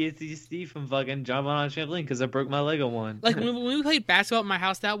had PTSD from fucking jumping on a trampoline because I broke my leg on one. Like when we played basketball at my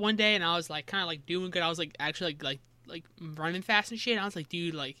house that one day, and I was like kind of like doing good. I was like actually like running fast and shit. And I was like,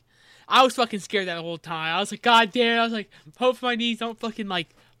 dude, like I was fucking scared that whole time. I was like, god damn. I was like, hope my knees don't fucking like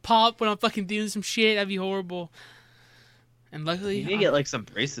pop when I'm fucking doing some shit. That'd be horrible. And luckily, You need to get like some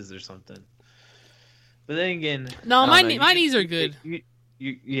braces or something. But then again, no, I my don't know, my knees are good.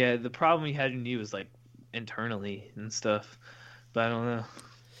 Yeah, the problem you had in your knee was like internally and stuff. But I don't know.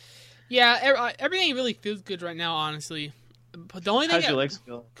 Yeah, everything really feels good right now, honestly. But the only thing, How's your legs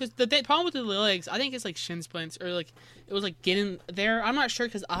feel? because the problem with the legs, I think it's like shin splints or like it was like getting there. I'm not sure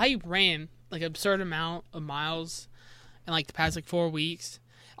because I ran like absurd amount of miles in like the past like 4 weeks.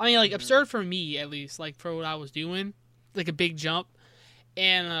 I mean, like absurd for me at least, like for what I was doing. like a big jump,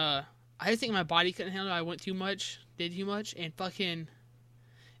 and I just think my body couldn't handle it. I did too much, and fucking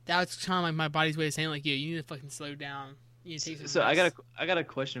that was kind of like my body's way of saying like, yo, you need to fucking slow down. You need to take some So rest. I got a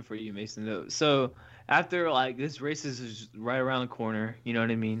question for you, Mason. Though. So after like this race is right around the corner, you know what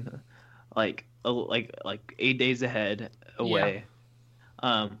I mean? Like 8 days ahead away.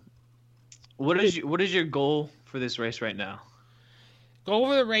 What is your goal for this race right now? Go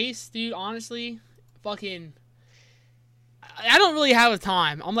over the race, dude. Honestly, fucking, I don't really have a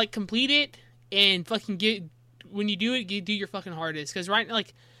time. I'm like, complete it and fucking get. When you do it, you do your fucking hardest. Because right,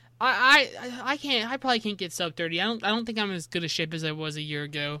 like, I can't. I probably can't get sub 30. I don't think I'm as good a shape as I was a year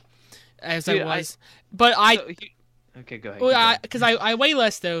ago, as Dude, I was. But Okay, go ahead. well, because I weigh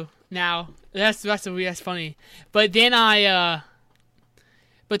less though now. That's funny. But then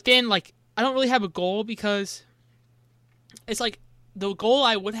like I don't really have a goal because it's like the goal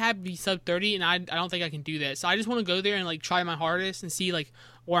I would have be sub 30, and I don't think I can do that. So I just want to go there and like try my hardest and see like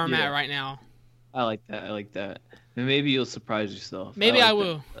where I'm at right now. I like that. And maybe you'll surprise yourself. Maybe I like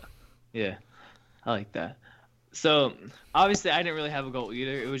will. that. Yeah, I like that. So obviously I didn't really have a goal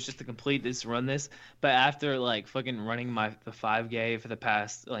either. It was just to complete this, run this. But after like fucking running the 5K for the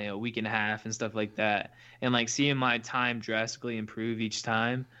past week and a half and stuff like that, and like seeing my time drastically improve each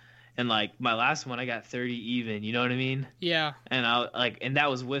time, and like my last one I got 30 even. You know what I mean? Yeah. And and that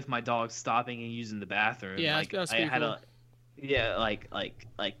was with my dog stopping and using the bathroom. Yeah, like, that's I pretty had cool.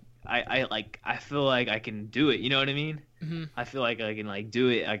 I feel like I can do it. You know what I mean? Mm-hmm. I feel like I can like do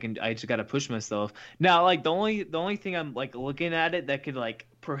it. I just gotta push myself. Now, like the only thing I'm like looking at it that could like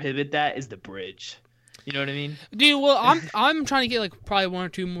prohibit that is the bridge. You know what I mean? Dude, well, I'm trying to get like probably 1 or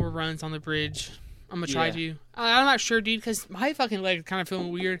 2 more runs on the bridge. I'm gonna try Yeah. to. I'm not sure, dude, because my fucking leg is kind of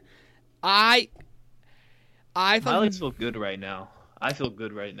feeling weird. I My fucking legs feel good right now. I feel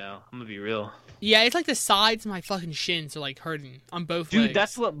good right now. I'm gonna be real. yeah, it's like the sides of my fucking shins are like hurting on both Dude, legs.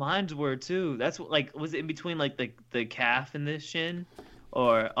 that's what mines were too. That's what like was it in between like the calf and the shin,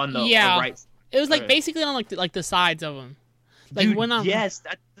 or on the Yeah. right? It was like Alright. basically on like the sides of them. Like Dude, when I'm yes,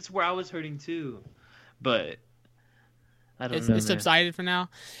 that's where I was hurting too, but I don't it's know. man. subsided for now.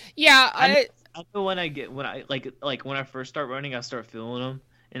 Yeah, I know when I first start running, I start feeling them,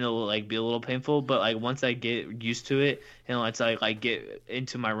 and it'll like be a little painful. But like once I get used to it, and once I like get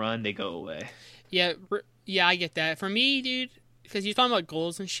into my run, they go away. yeah, I get that. For me, dude, because you're talking about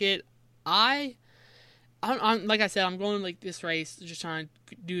goals and shit. I'm like I said, I'm going like this race, just trying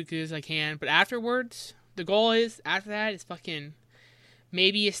to do as good as I can. But afterwards, the goal is after that is fucking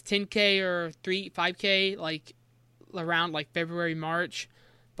maybe it's 10K or 5K like around like February, March.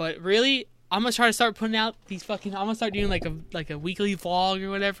 But really, I'm gonna try to start putting out these fucking. I'm gonna start doing like a weekly vlog or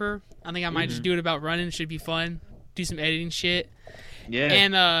whatever. I think I might just do it about running. It should be fun. Do some editing shit. Yeah.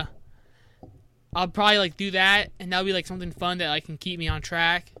 And I'll probably like do that, and that'll be like something fun that like can keep me on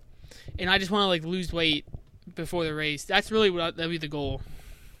track. And I just want to like lose weight before the race. That's really that'll be the goal.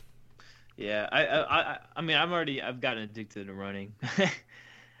 Yeah, I mean, I've gotten addicted to running,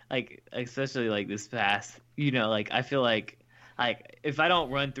 like especially like this past, like I feel like if I don't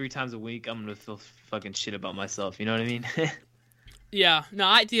run 3 times a week, I'm gonna feel fucking shit about myself. You know what I mean? Yeah, no,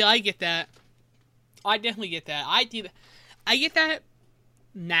 I get that. I definitely get that. I get that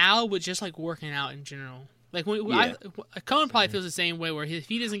now with just like working out in general. Like when Yeah. Cohen probably feels the same way. Where if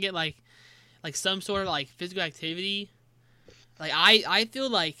he doesn't get like some sort of like physical activity, like I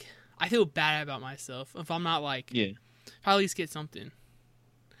feel bad about myself if I'm not like Yeah. I'll at least get something.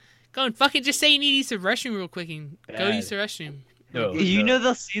 Go and fucking just say you need to use the restroom real quick and go Bad. use the restroom. No, You no. know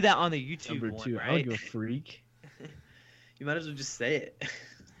they'll see that on the YouTube Number one, 2, I right? don't give a freak. You might as well just say it.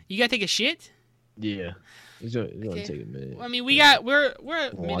 You gotta take a shit. Yeah, it's gonna Okay. take a minute. Well, I mean, we're at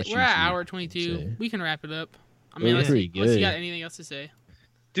Watching an TV, hour 22. say. We can wrap it up. I We're mean, unless pretty you good. got anything else to say.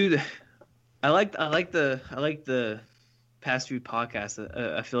 Dude, I like the past few podcasts.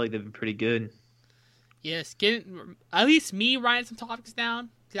 I feel like they've been pretty good. Yes, at least me writing some topics down.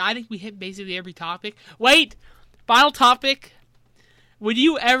 'Cause I think we hit basically every topic. Wait, final topic. Would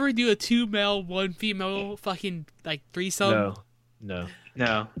you ever do a 2 male, 1 female fucking like threesome? No.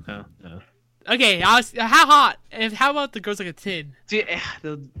 No. Okay, how hot? How about the girls like a 10? Dude,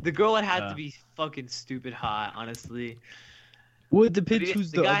 the girl would have Yeah. to be fucking stupid hot, honestly. Well, it depends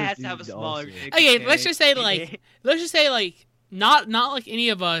who's The the guy other has to have a dude smaller also. dick. Okay, let's just say like not like any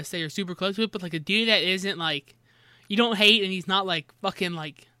of us that you're super close with, but like a dude that isn't like you don't hate and he's not like fucking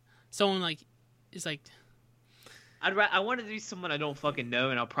like someone like is like I want to do someone I don't fucking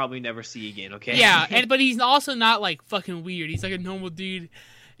know and I'll probably never see again. Okay. yeah, but he's also not like fucking weird. He's like a normal dude.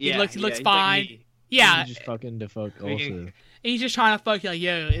 He looks he's fine. me. Yeah, He's just fucking the fuck We can- also. he's just trying to fuck you like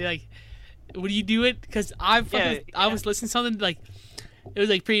yo, like would you do it? Because I was listening to something like it was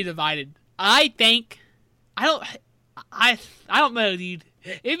like pretty divided. I don't know, dude.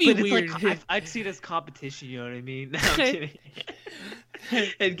 It'd be weird. Like, I'd see it as competition. You know what I mean? No, I'm kidding.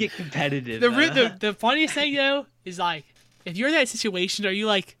 It'd get competitive. The funniest thing though is like if you're in that situation, are you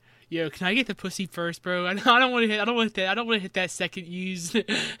like, yo, can I get the pussy first, bro? I don't want to hit that second use.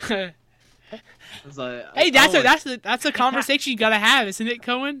 Like, hey, that's a conversation you gotta have, isn't it,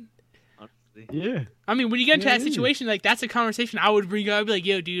 Cohen? Yeah. I mean, when you get into that situation, like that's a conversation I would bring up. I'd be like,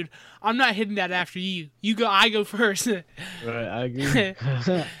 yo, dude, I'm not hitting that after you. You go, I go first. Right, I agree.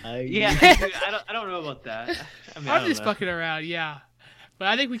 Yeah, I don't know about that. I mean, I'm just fucking around, yeah. But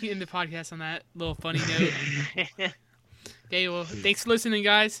I think we can end the podcast on that little funny note. Okay, well, thanks for listening,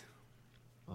 guys.